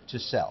to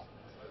sell.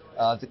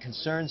 The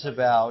concerns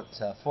about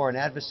foreign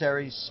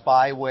adversaries,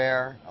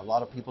 spyware, a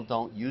lot of people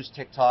don't use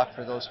TikTok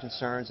for those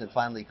concerns, and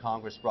finally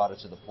Congress brought it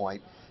to the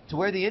point to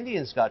where the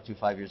Indians got to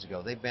 5 years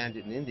ago. They banned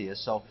it in India,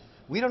 so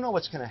we don't know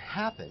what's going to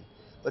happen.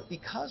 But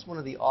because one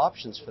of the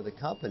options for the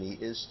company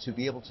is to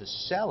be able to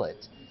sell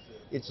it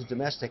into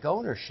domestic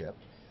ownership,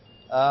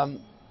 I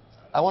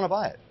want to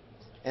buy it.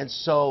 And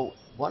so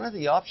one of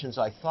the options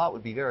I thought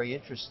would be very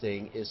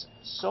interesting is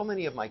so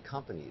many of my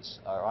companies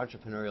are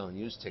entrepreneurial and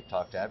use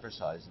TikTok to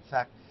advertise. In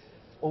fact,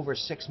 over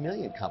 6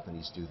 million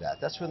companies do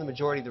that. That's where the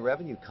majority of the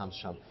revenue comes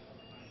from.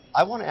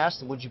 I want to ask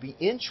them, would you be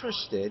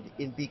interested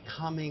in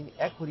becoming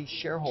equity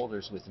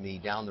shareholders with me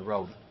down the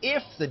road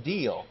if the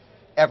deal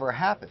ever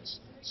happens?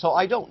 So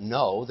I don't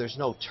know. There's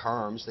no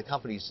terms. The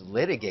company's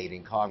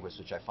litigating Congress,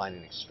 which I find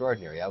an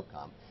extraordinary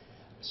outcome.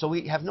 So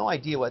we have no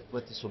idea what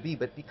this will be,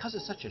 but because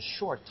it's such a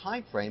short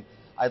time frame,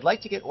 I'd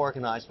like to get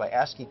organized by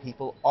asking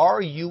people,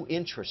 are you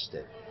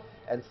interested?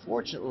 And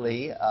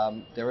fortunately,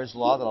 there is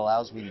law that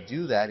allows me to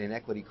do that in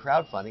equity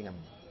crowdfunding.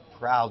 I'm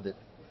proud that,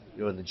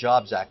 in the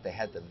Jobs Act, they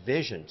had the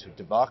vision to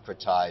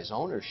democratize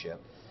ownership.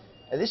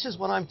 And this is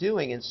what I'm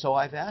doing. And so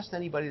I've asked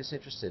anybody that's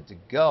interested to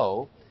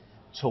go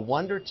to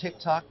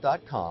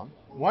wondertiktok.com.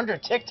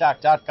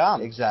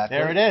 Wondertiktok.com. Exactly.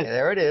 There it is.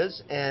 There it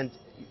is. And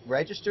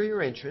register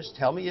your interest.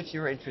 Tell me if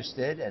you're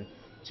interested and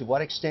to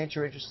what extent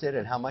you're interested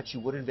and how much you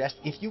would invest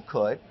if you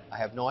could. I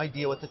have no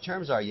idea what the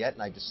terms are yet,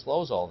 and I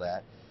disclose all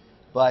that.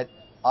 But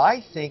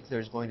I think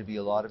there's going to be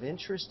a lot of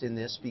interest in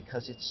this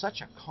because it's such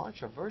a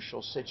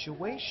controversial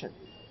situation.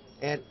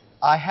 And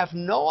I have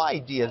no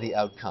idea the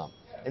outcome,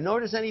 and nor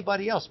does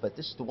anybody else. But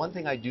this is the one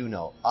thing I do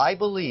know. I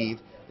believe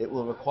it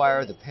will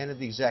require the pen of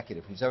the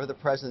executive, who's ever the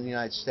president of the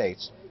United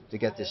States, to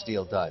get this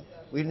deal done.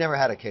 We've never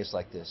had a case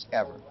like this,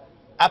 ever.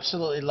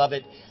 Absolutely love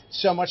it.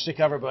 So much to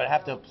cover, but I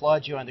have to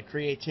applaud you on the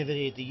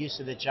creativity, the use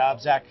of the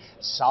Jobs Act,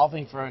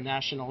 solving for a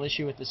national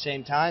issue at the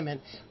same time, and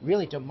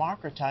really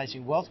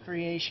democratizing wealth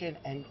creation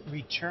and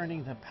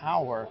returning the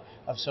power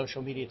of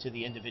social media to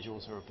the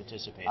individuals who are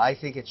participating. I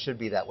think it should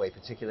be that way,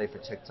 particularly for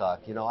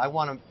TikTok. I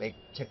want to make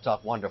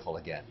TikTok wonderful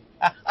again.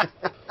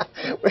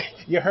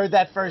 You heard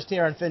that first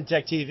here on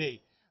FinTech TV.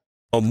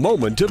 A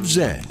Moment of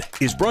Zen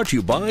is brought to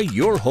you by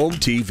Your Home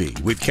TV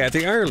with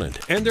Kathy Ireland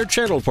and their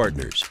channel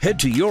partners. Head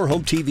to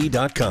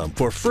yourhometv.com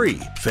for free,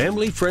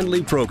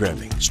 family-friendly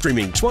programming,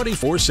 streaming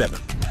 24/7.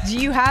 Do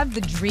you have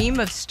the dream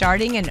of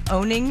starting and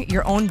owning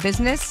your own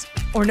business?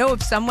 Or know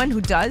of someone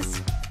who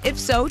does? If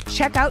so,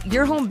 check out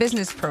Your Home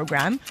Business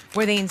program,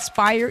 where they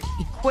inspire,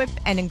 equip,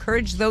 and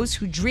encourage those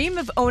who dream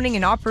of owning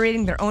and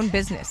operating their own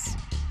business.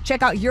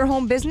 Check out Your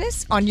Home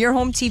Business on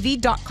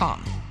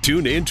yourhometv.com.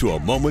 Tune in to A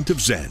Moment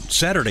of Zen,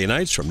 Saturday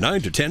nights from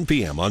 9 to 10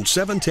 p.m. on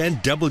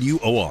 710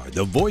 WOR,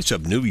 the voice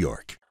of New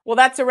York. Well,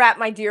 that's a wrap,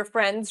 my dear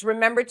friends.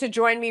 Remember to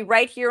join me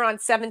right here on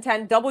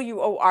 710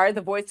 WOR,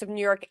 the voice of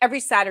New York, every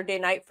Saturday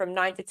night from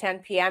 9 to 10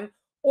 p.m.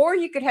 Or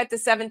you could head to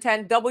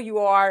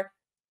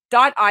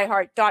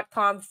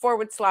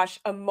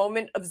 710WOR.iHeart.com/A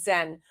Moment of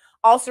Zen.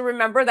 Also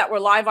remember that we're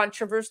live on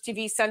Traverse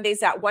TV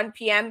Sundays at 1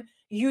 p.m.,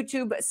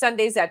 YouTube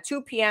Sundays at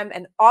 2 p.m.,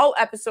 and all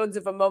episodes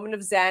of A Moment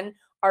of Zen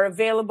are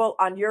available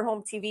on Your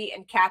Home TV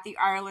and Kathy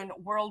Ireland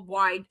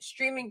worldwide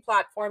streaming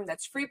platform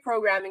that's free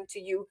programming to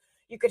you.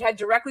 You could head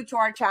directly to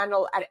our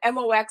channel at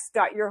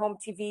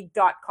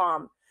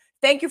mox.yourhometv.com.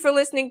 Thank you for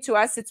listening to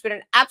us. It's been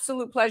an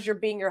absolute pleasure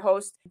being your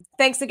host.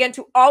 Thanks again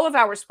to all of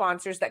our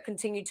sponsors that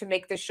continue to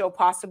make this show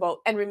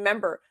possible. And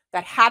remember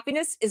that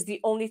happiness is the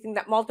only thing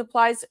that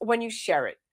multiplies when you share it.